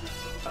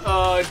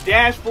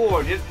 Dash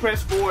forward. Just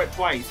press forward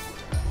twice.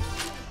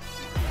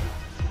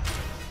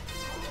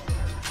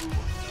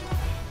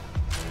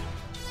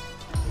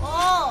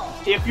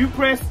 Oh. If you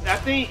press, I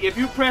think if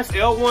you press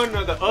L1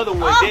 or the other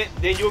one,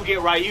 then you'll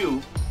get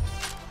Ryu.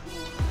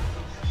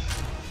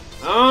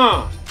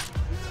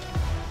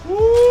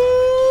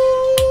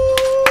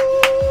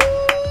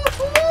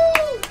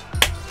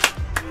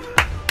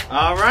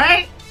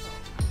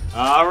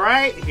 All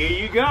right, here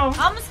you go.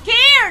 I'm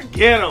scared.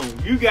 Get him.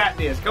 You got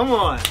this. Come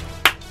on.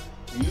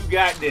 You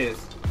got this.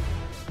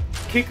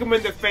 Kick him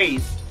in the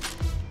face.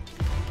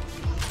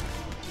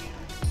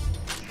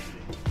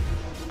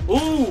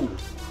 Ooh.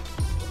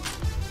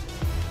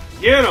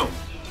 Get him.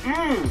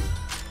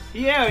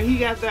 Yeah, he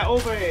got that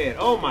overhead.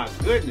 Oh my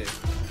goodness.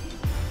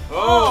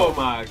 Oh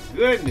my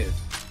goodness.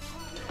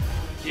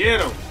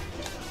 Get him.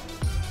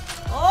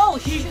 Oh,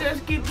 He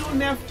just keep doing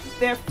that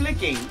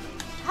flicking.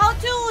 how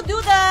to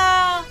do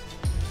the...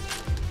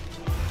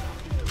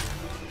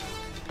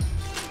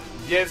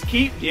 Just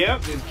keep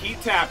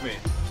tapping.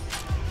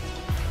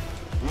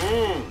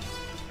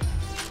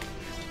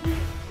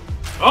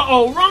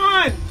 Uh-oh,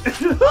 run!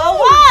 Oh,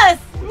 was!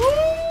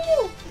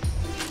 Woo!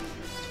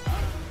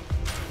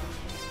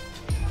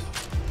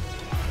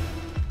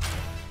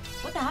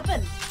 What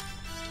happened?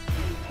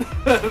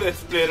 The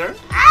splitter.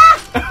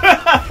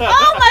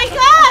 Oh my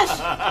gosh!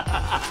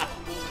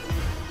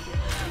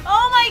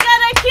 Oh my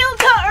god, I killed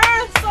the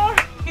earth!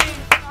 Sorry.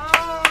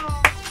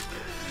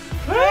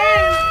 Oh.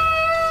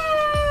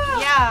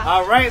 Yeah.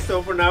 Alright,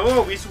 so from now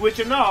on, we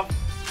switching off.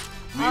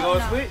 We Oh, gonna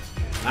no. switch.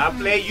 I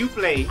play, you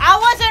play. I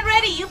wasn't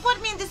ready. You put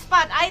me in this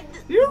spot.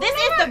 This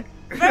is the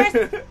first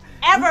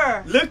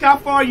ever. Look how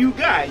far you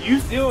got. You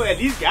still at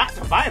least got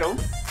to fight them.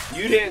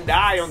 You didn't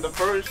die on the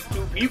first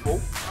 2 people.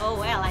 Oh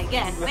well, I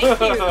guess. Thank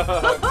you.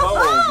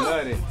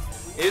 Cold-blooded.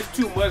 It's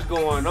too much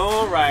going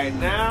on right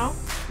now.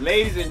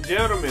 Ladies and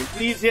gentlemen,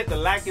 please hit the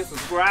like and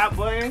subscribe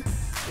button.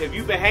 If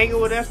you've been hanging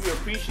with us, we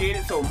appreciate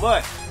it so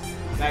much.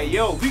 Like,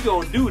 yo, we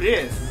gonna do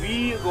this.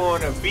 We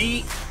gonna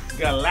beat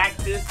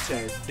Galactus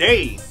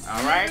today.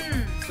 Alright?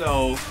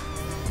 So,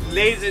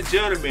 ladies and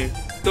gentlemen,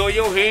 throw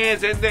your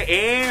hands in the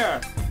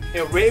air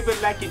and wave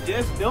it like you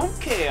just don't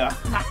care.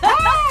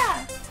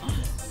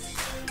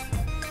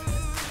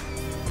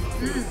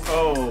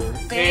 Oh,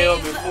 hell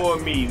before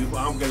me.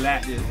 I'm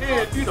Galactus.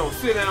 Yeah, if you don't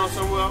sit down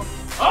somewhere.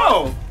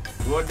 Oh,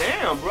 well,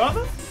 damn,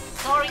 brother.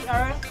 Sorry,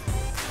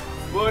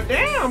 Earth. Well,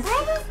 damn,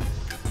 brother.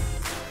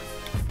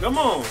 Come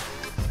on.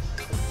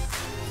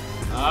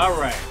 All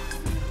right.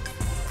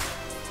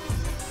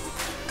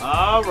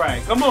 All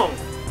right, come on.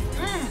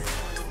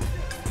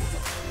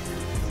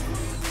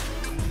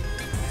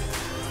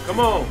 Come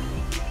on.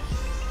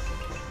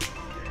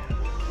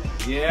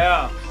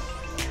 Yeah.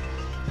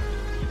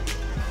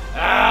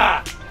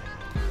 Ah!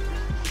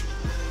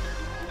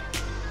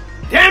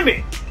 Damn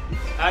it!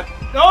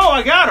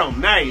 I got him.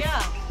 Nice.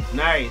 Yeah.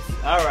 Nice.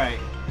 All right.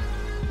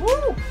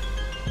 Woo!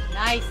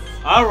 Nice.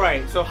 All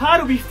right. So how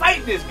do we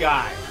fight this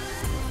guy?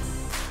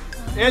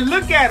 And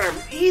look at him.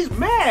 He's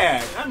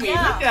mad. I mean,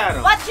 look at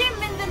him. Watch him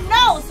in the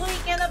nose so he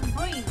cannot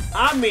breathe.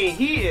 I mean,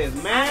 he is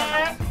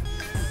mad.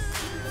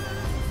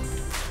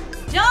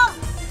 Jump!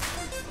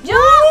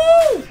 Jump!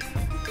 Woo!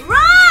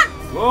 Run!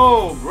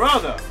 Whoa,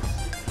 brother.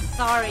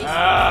 Sorry.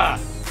 Ah.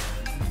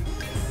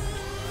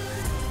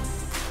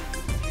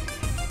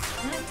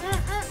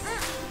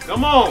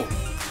 Come on.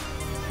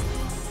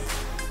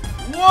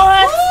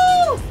 What?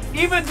 Woo!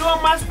 Even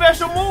doing my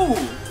special move.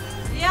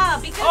 Yeah,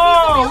 because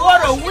Oh, he's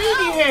what a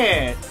weenie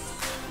head.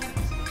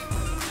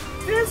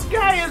 This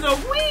guy is a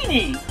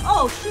weenie.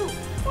 Oh, shoot.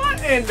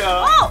 What in the...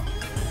 Oh!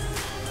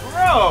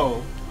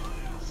 Bro.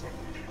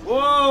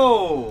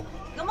 Whoa.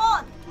 Come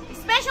on.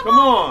 Special Come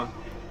on.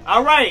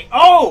 All right.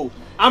 Oh,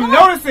 I'm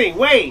noticing.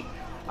 Wait.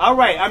 All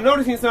right. I'm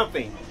noticing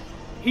something.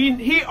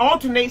 He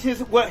alternates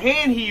what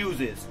hand he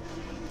uses.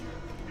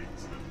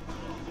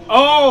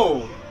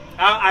 Oh,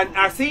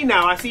 I see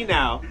now. I see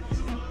now.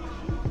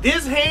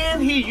 This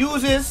hand he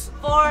uses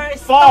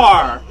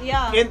far.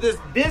 Yeah. In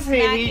this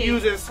hand he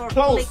uses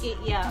close.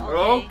 Yeah.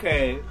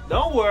 Okay.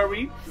 Don't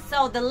worry.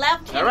 So the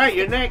left hand. All right.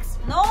 You're next.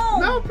 No.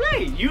 No,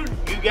 play. You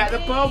got the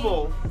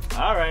bubble.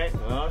 All right.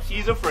 Well,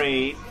 she's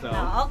afraid. So.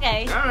 No,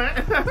 okay. All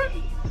right.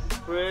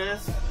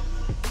 Chris.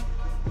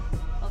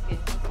 Okay.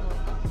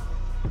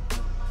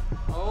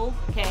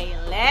 Okay.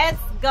 Let's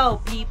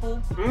go,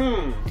 people.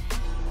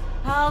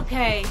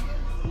 Okay.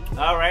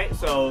 All right.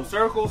 So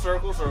circle,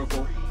 circle,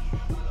 circle.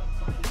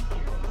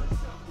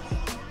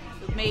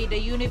 May the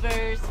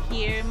universe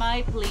hear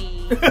my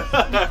plea.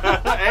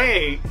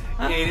 Hey,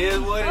 it is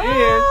what it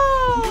is.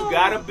 You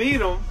gotta beat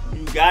them.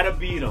 You gotta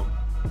beat them.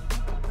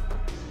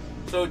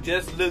 So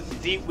just look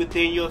deep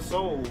within your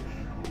soul,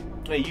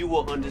 and you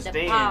will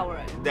understand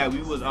that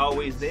we was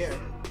always there.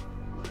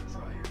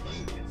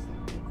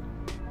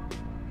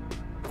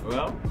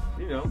 Well,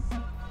 you know,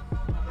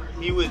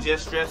 he was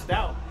just stressed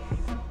out.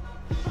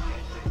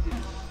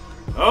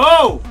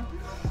 Oh!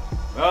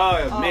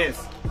 Oh,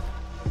 miss.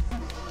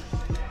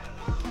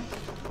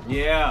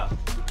 Yeah.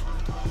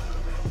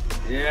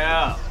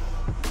 Yeah.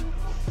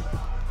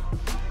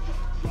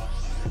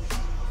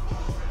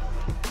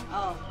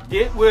 Oh.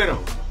 Get with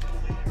him.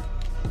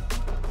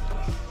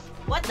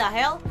 What the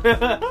hell?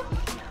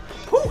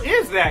 Who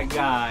is that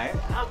guy?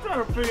 I'm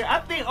trying to figure. I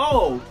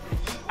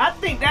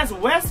think that's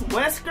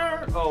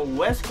Wesker or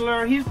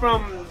Weskler. He's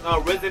from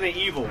Resident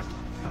Evil.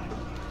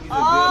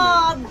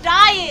 I'm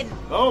dying.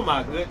 Oh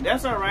my goodness.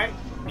 That's all right.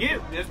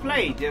 Just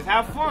play. Just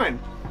have fun.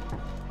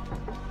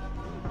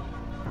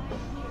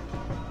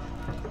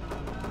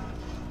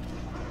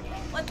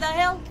 What the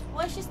hell?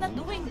 Why she's not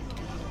doing it?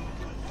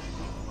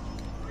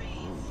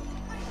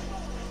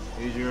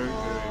 Here's your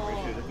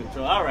the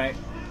control. All right.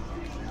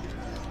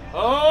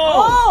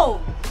 Oh!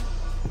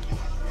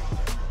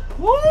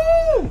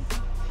 Woo!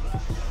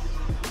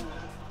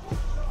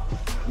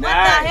 What the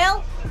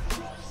hell?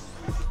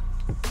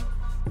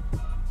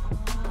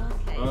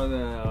 Okay. Oh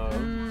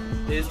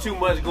no. There's too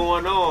much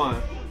going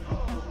on.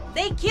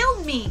 They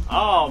killed me.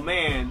 Oh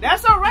man,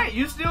 that's all right.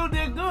 You still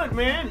did good,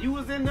 man. You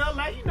was in there,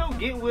 like, you know,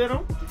 get with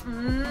them.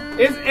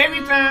 It's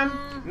every time.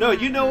 No,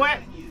 you know what?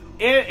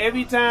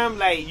 Every time,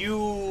 like,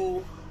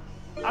 you.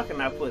 How can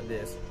I put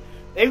this?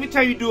 Every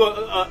time you do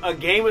a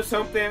game or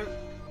something,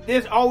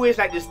 there's always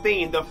like this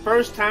thing. The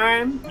first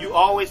time, you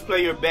always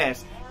play your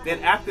best. Then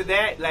after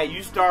that, like,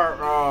 you start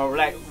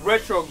like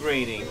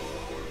retrograding.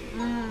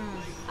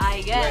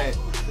 I guess.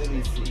 Let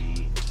me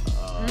see.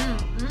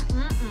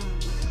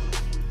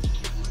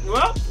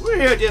 Well, we're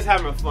here just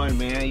having fun,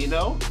 man, you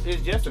know?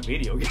 It's just a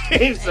video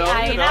game, so,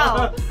 I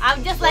know.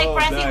 I'm just like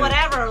pressing nice.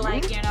 whatever,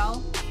 like, you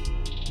know.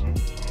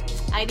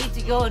 I need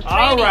to go and train.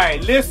 All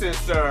right, listen,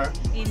 sir.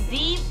 In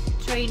deep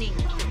training.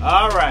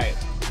 All right.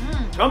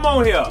 Come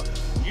on here.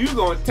 You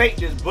gonna take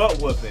this butt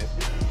whooping.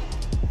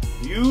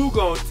 You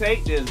gonna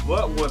take this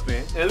butt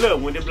whooping. And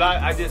look, when they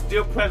block, I just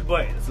still press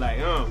buttons, like,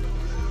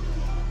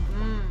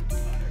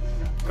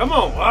 Come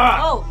on.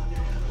 Ah. Oh.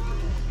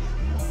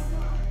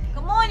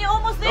 you're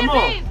almost there, Come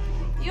on. babe.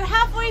 You're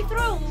halfway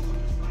through.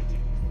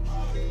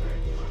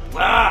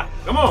 Ah,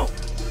 come on.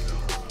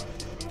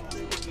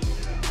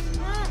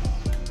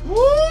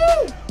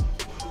 Woo!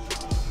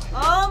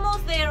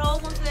 Almost there,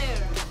 almost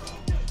there.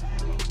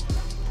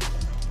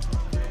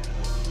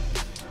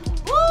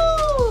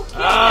 Woo!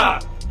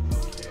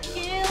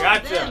 Kill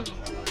Gotcha. them.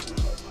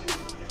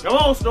 Come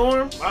on,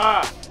 Storm.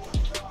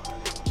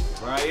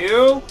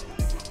 Ryu.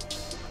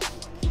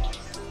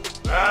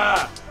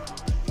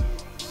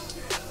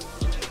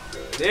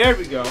 There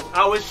we go.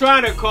 I was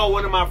trying to call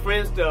one of my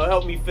friends to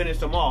help me finish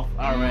them off.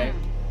 All right.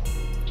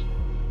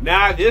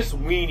 Now this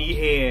weenie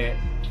head.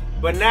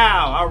 But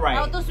now, all right.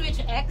 How to switch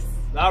X?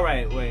 All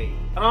right, wait.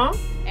 Huh?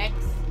 X.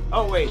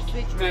 Oh, wait.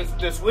 Switch, right?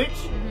 The switch?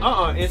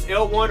 It's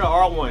L1 or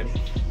R1.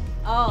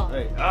 Oh.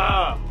 Hey,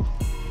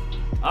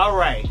 all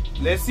right.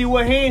 Let's see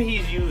what hand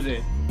he's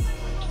using.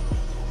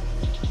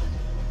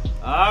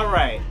 All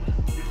right.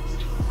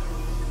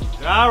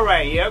 All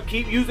right. Yep.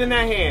 Keep using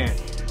that hand.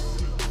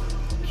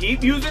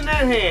 Keep using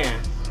that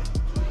hand.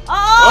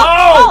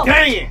 Oh,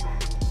 dang it.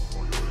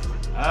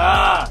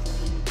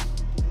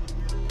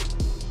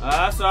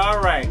 That's all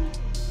right.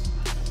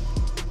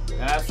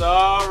 That's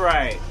all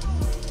right.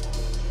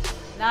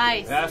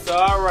 Nice. That's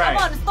all right.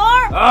 Come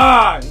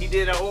on, Storm. He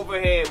did an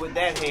overhead with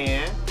that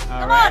hand. All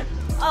Come right.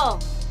 on.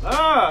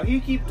 Oh. You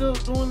keep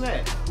doing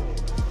that.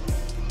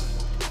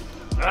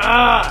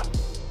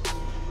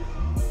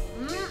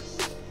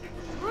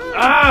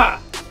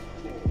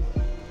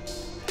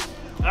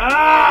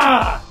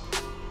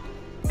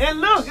 And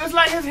look, it's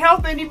like his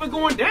health ain't even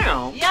going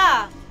down.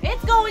 Yeah,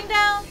 it's going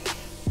down.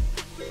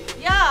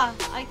 Yeah,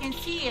 I can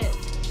see it.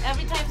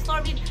 Every time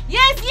Storm hits.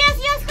 Yes.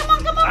 Come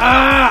on.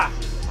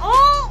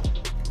 Oh.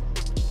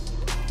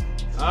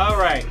 All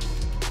right.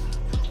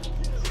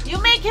 You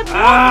make him move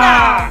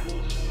now.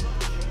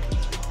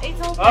 It's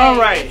okay. All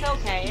right. It's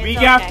okay. We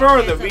got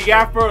further. We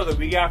got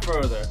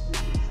further.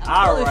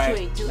 All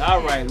right.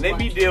 Let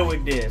me deal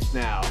with this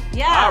now.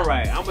 Yeah. All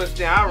right. I'm gonna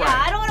stay. All right.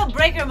 Yeah, I don't want to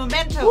break your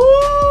momentum.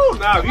 Woo!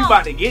 Now you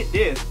about to get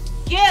this.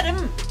 Get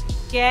him.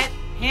 Get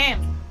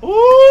him.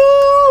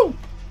 Woo!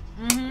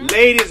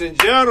 Ladies and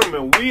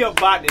gentlemen, we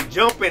about to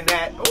jump in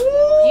that.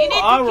 Ooh, you need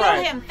to all kill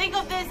right. him. Think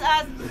of this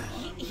as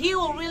he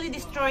will really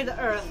destroy the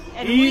earth.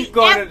 And He's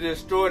gonna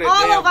destroy the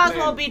all damn of us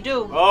planet. will be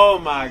doomed. Oh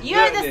my goodness.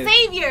 You're the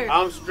savior.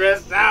 I'm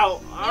stressed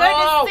out. You're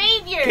the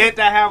savior. Can't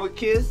I have a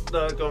kiss?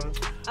 Okay.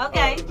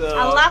 A good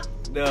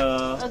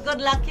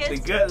luck kiss.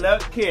 The good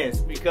luck kiss.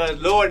 Because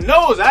Lord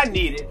knows I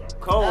need it.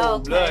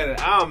 Cold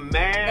blooded. I'm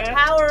mad. The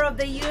power of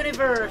the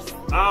universe.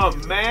 I'm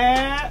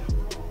mad.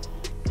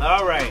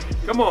 All right.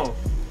 Come on.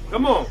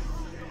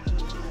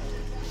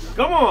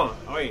 Oh,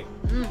 wait.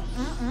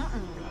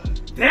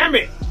 Damn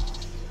it.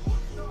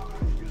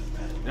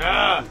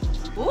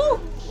 Ooh.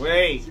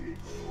 Wait.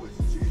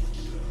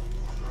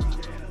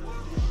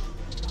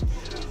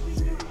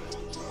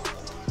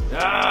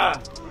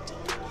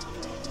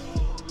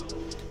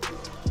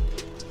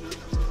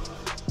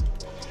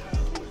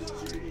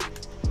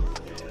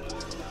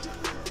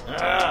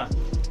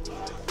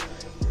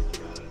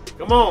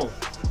 Come on.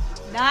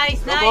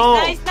 Nice.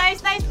 Down.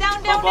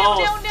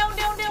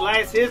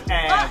 Slice his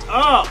ass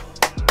up.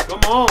 Come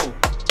on.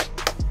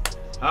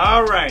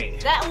 All right.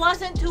 That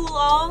wasn't too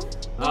long.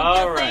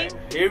 All right.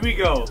 Here we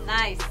go.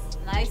 Nice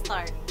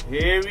start.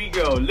 Here we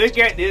go. Look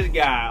at this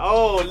guy.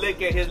 Oh,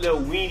 look at his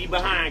little weenie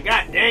behind.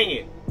 God dang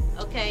it.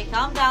 Okay,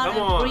 calm down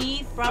and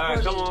breathe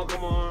properly. All right,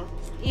 come on.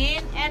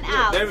 In and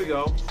out. There we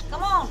go.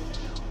 Come on.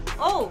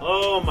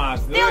 Oh my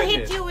goodness. Still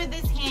hit you with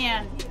this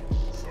hand.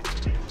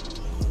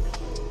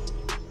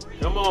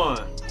 Come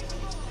on.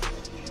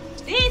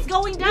 See, it's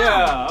going down.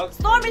 Yeah. Okay.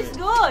 Storm is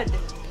good.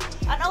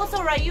 And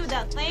also Ryu,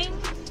 that thing.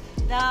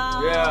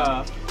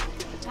 The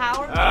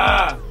power.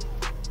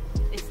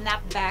 It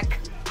snapped back.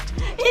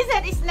 He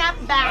said it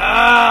snapped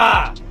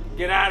back.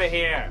 Get out of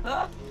here.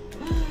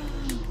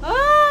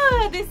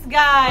 This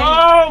guy.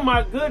 Oh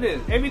my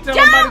goodness. Every time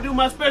I'm about to do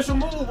my special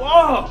move.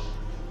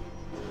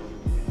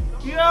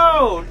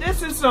 Yo,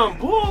 this is some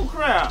bull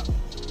crap.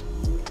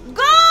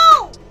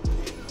 Go!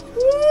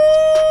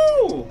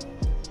 Woo!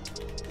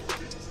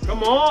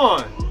 Come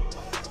on.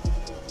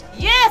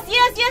 Yes.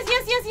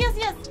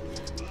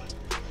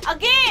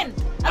 Again.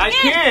 I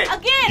can't.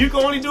 Again. You can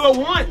only do it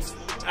once.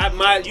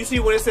 You see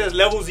when it says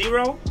level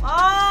 0?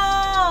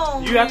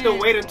 Oh. You have to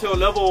wait until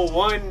level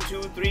 1,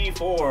 2, 3,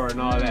 4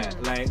 and all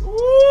that. Like,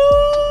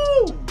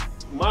 woo!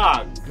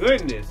 My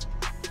goodness.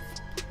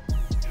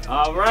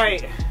 All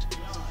right.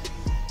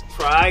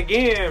 Try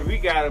again. We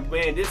gotta,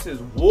 man, this is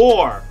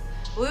war.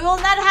 We will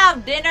not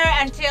have dinner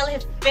until he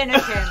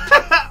finishes.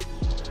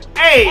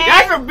 Hey,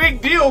 that's a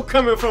big deal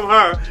coming from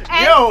her.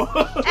 Yo.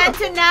 And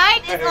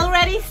tonight it's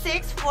already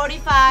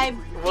 6:45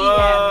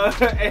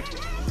 p.m.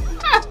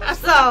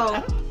 So,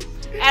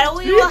 and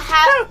we will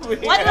have,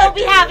 what will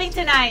we having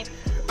tonight?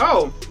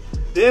 Oh,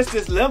 there's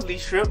this lovely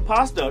shrimp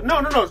pasta. No,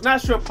 it's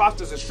not shrimp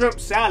pasta. It's a shrimp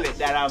salad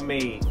that I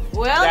made.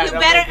 Well, you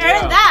better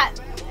earn that.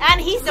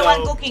 And he's the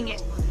one cooking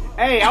it.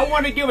 Hey, I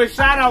want to give a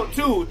shout out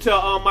too to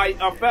my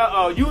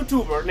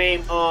YouTuber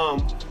named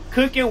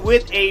cooking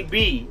with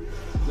AB.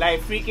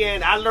 Like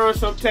freaking, I learned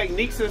some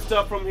techniques and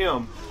stuff from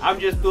him. I'm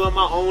just doing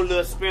my own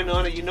little spin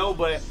on it, you know.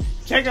 But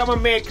check out my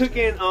man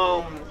cooking,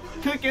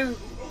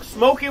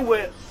 smoking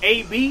with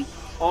AB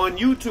on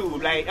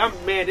YouTube. Like,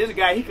 man, this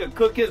guy, he could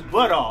cook his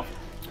butt off.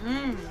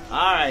 All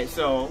right,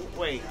 so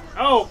wait.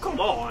 Oh, come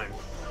on.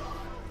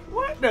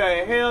 What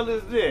the hell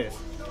is this?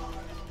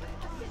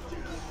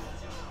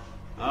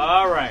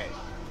 All right.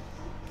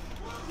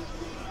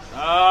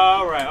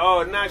 All right.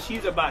 Oh, now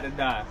she's about to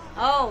die.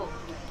 Oh.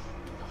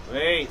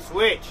 Wait,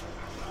 switch.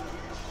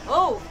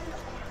 Oh.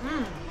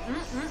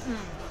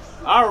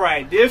 All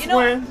right, this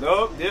one.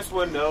 Nope, this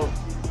one, no.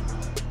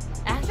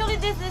 Actually,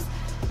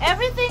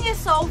 everything is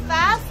so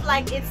fast.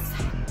 Like, it's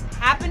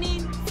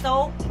happening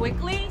so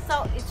quickly.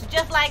 So it's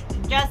just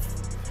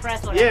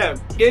press whatever. Yeah,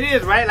 it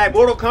is, right? Like,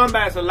 Mortal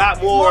Kombat's a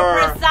lot more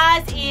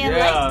precise and,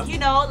 like, you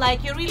know,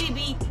 like, you really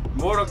be...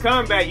 Mortal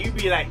Kombat, you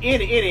be like,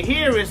 in it.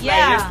 Here, it's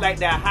like, it's like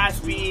that high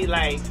speed,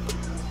 like...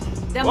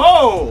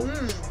 Whoa!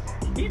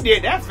 He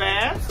did that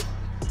fast.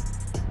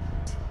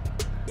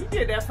 He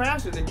did that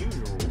faster than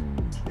usual.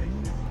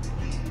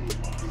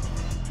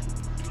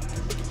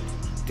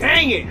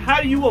 Dang it!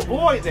 How do you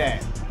avoid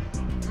that?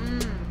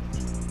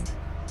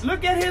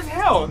 Look at his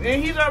health,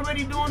 and he's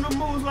already doing the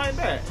moves like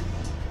that.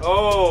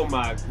 Oh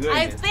my goodness!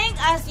 I think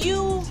as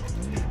you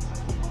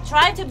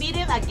try to beat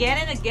him again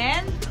and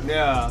again,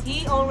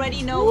 he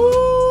already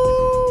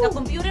knows. The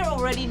computer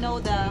already know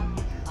the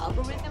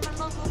algorithm and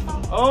those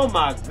stuff. Oh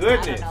my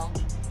goodness! I don't know.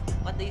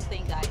 What do you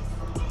think, guys?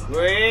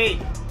 Great!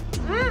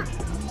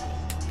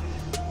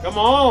 Come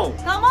on!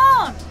 Come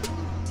on!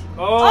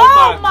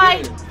 Oh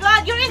my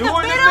God! You're in the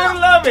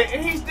middle of it,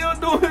 and he's still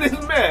doing this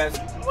mess.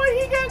 What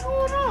he got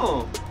going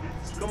on?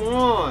 Come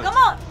on! Come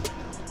on!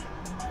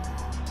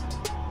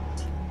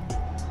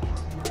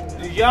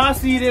 Do y'all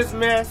see this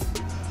mess?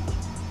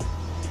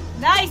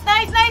 Nice!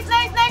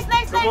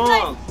 Come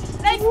on!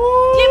 Nice! Keep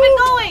it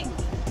going!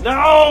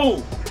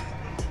 No!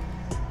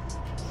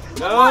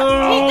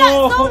 No! He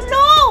got so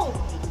low!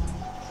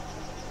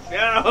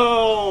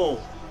 No!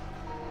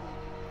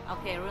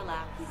 Okay,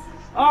 relax.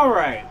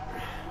 Alright.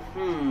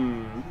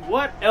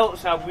 What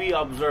else have we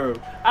observed?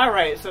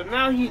 Alright, so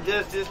now he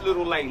does this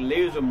little like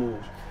laser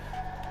move.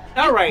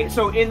 Alright,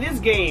 so in this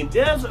game,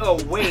 there's a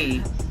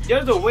way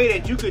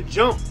that you could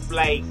jump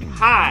like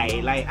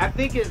high. Like, I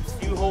think it's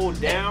you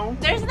hold down.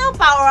 There's no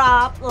power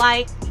up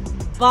like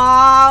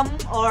bomb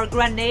or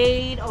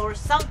grenade or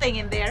something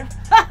in there.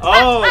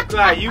 Oh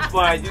God, you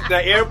find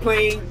the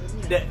airplane.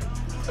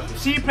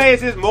 She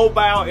plays this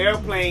mobile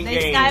airplane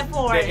game,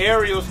 the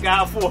aerial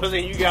Sky Force,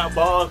 and you got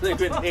bombs and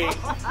grenades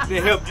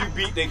to help you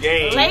beat the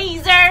game.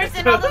 Lasers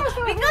and all that,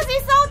 because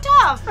he's so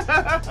tough.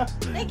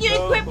 Like, you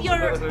equip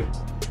your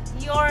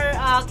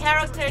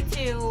character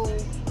to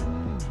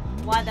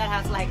one that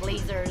has like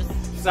lasers.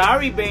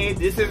 Sorry, babe,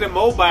 this is a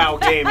mobile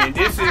game, and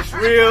this is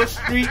real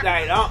street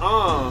light.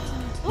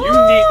 You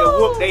need to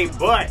whoop they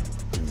butt.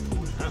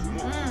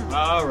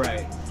 All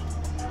right.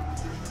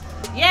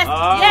 Yes.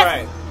 All yes.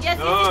 right. Yes.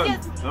 Come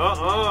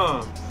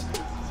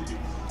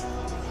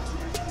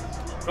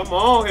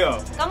on here.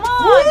 Come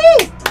on. Woo!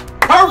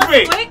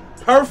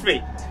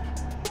 Perfect.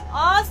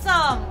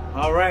 Awesome.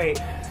 All right.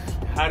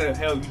 How the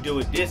hell you do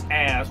it, this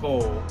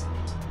asshole?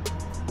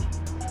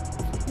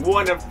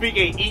 Want to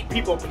freaking eat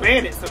people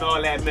planets and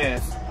all that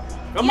mess.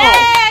 Come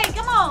on.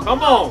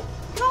 Come on,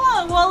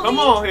 Wally. Come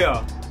on here.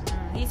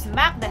 He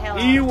smacked the hell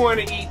out. You want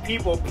to eat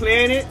people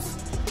planets?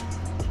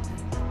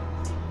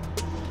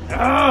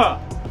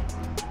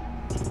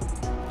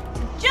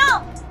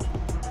 Jump!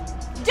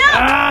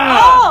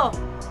 Ah! Oh!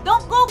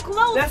 Don't go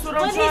close. That's what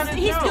I'm trying to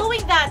do. He's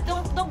doing that.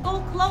 Don't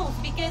go close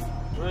because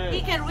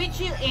he can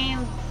reach you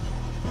and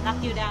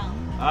knock you down.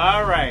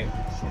 All right.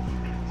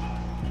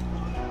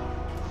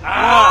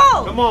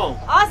 Oh! Come on.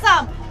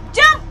 Awesome.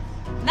 Jump.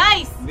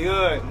 Nice.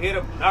 Good. Hit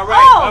him. All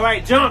right. Oh! All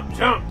right. Jump.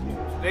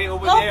 Stay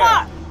over there. Go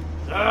far.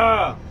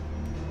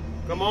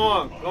 Come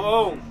on.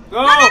 Go.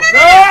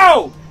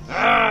 No.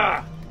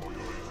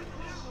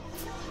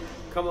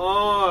 Come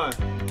on.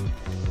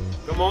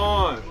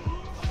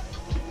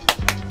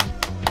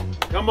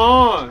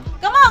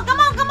 Come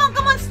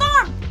on,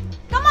 Storm.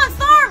 Come on,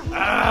 Storm.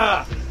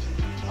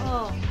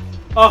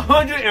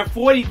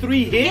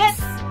 143 hits? Yes.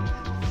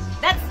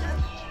 That's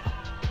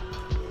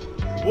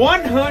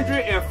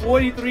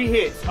 143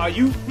 hits. Are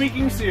you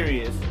freaking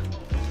serious?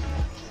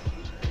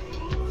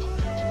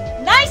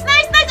 Nice.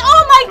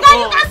 Oh my God,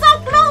 you got so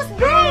close,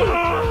 bro.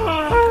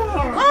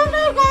 Oh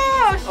my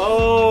gosh.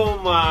 Oh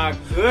my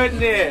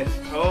goodness.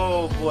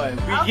 Oh boy.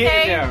 We're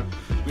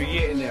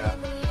getting there.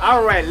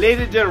 Alright,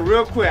 ladies and gentlemen,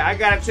 real quick, I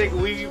gotta take a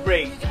wee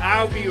break.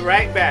 I'll be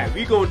right back.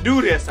 We gonna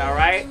do this,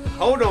 alright?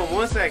 Hold on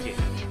 1 second.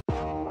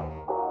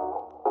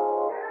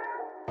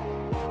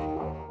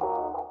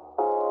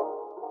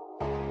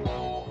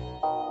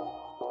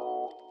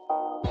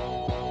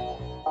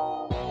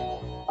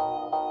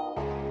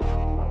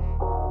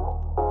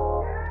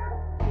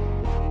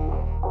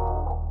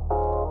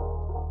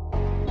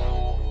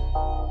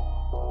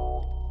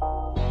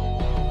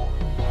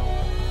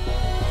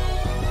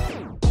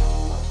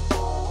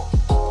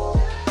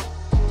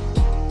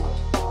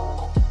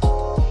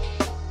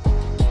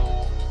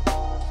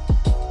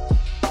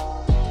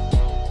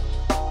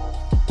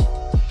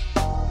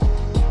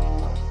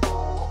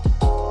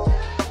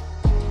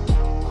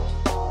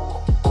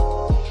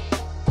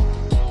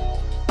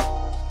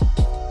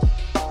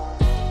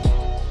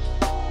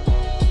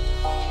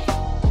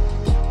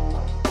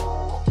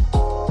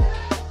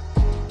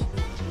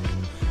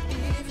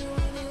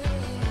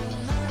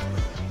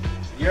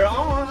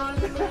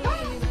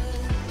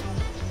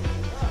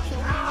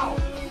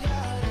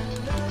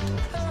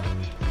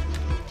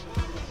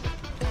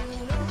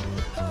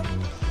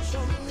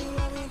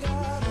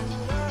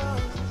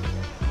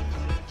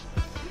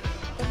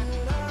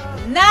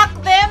 Knock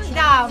them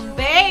down,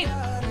 babe.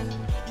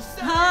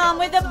 I'm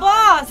with the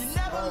boss.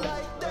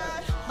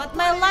 But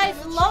my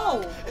life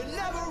low.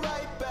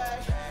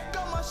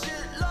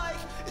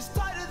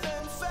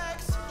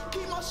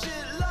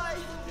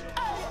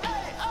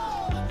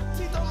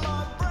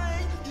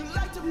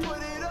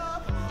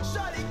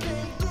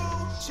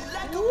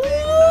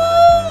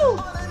 Woo!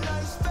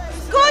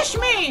 Squish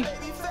me!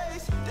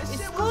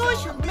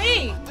 Squish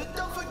me!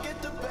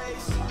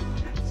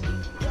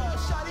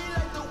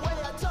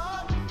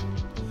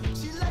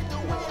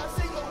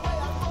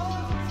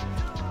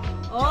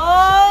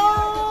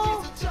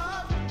 Oh!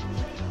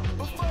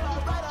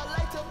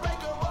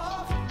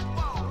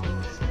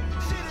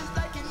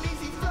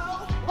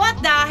 What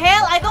the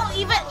hell? I don't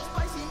even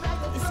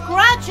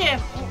scratch him.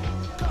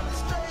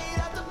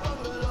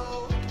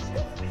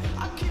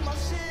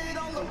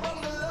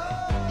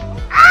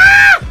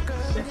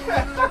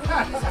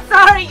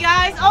 Sorry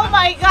guys, oh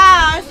my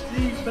gosh!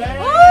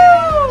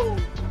 Woo!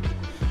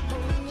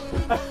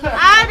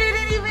 I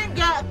didn't even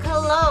get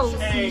close.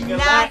 Hey,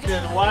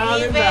 Galactus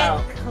wilding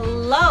out.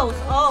 Close.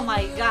 Oh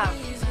my gosh.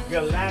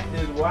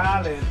 Galactus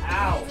wilding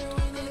out.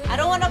 I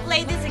don't want to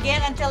play this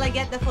again until I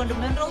get the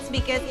fundamentals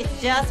because it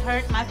just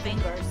hurt my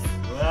fingers.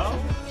 Well,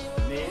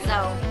 man.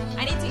 So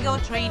I need to go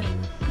training.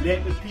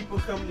 Let the people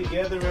come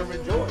together and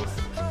rejoice.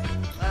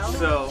 Well,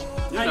 so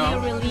are you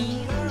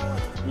relieved?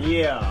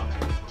 Yeah.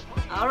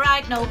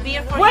 Alright, no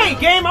beer for you. Wait,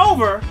 game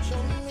over?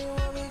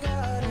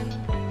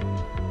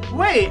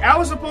 Wait, I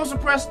was supposed to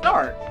press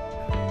start.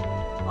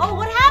 Oh,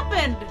 what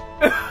happened?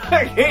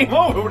 Game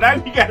over. Now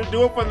you gotta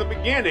do it from the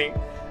beginning.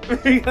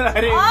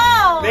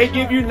 They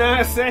give you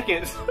 9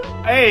 seconds.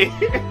 Hey,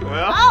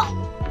 well. Oh.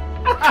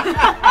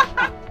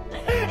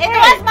 It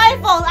was my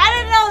fault. I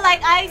didn't know,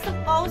 like, I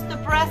supposed to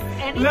press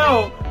anything.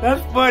 No,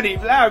 that's funny,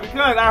 because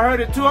I heard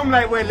it too. I'm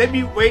like, wait, let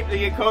me wait to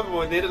get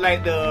comfortable. And then,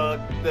 like,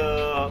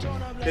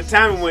 the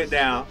timing went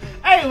down.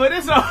 Hey, what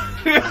is up?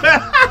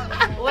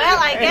 Well,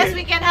 I guess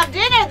we can have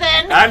dinner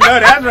then. I know,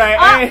 that's right.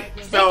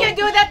 Hey, so, did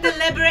you do that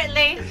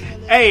deliberately?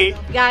 Hey.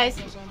 Guys.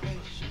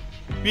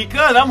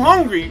 Because I'm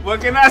hungry.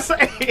 What can I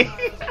say?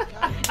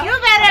 You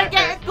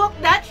better cook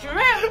that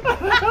shrimp.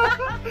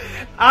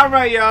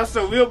 Alright, y'all.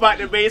 So we're about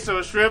to make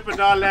some shrimp and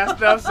all that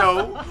stuff.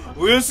 So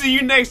we'll see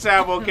you next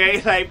time,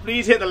 okay? Like,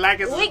 please hit the like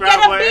and subscribe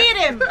button.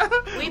 We're gonna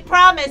beat him. We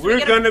promise.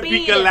 We're gonna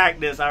beat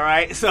Galactus,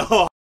 alright?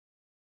 So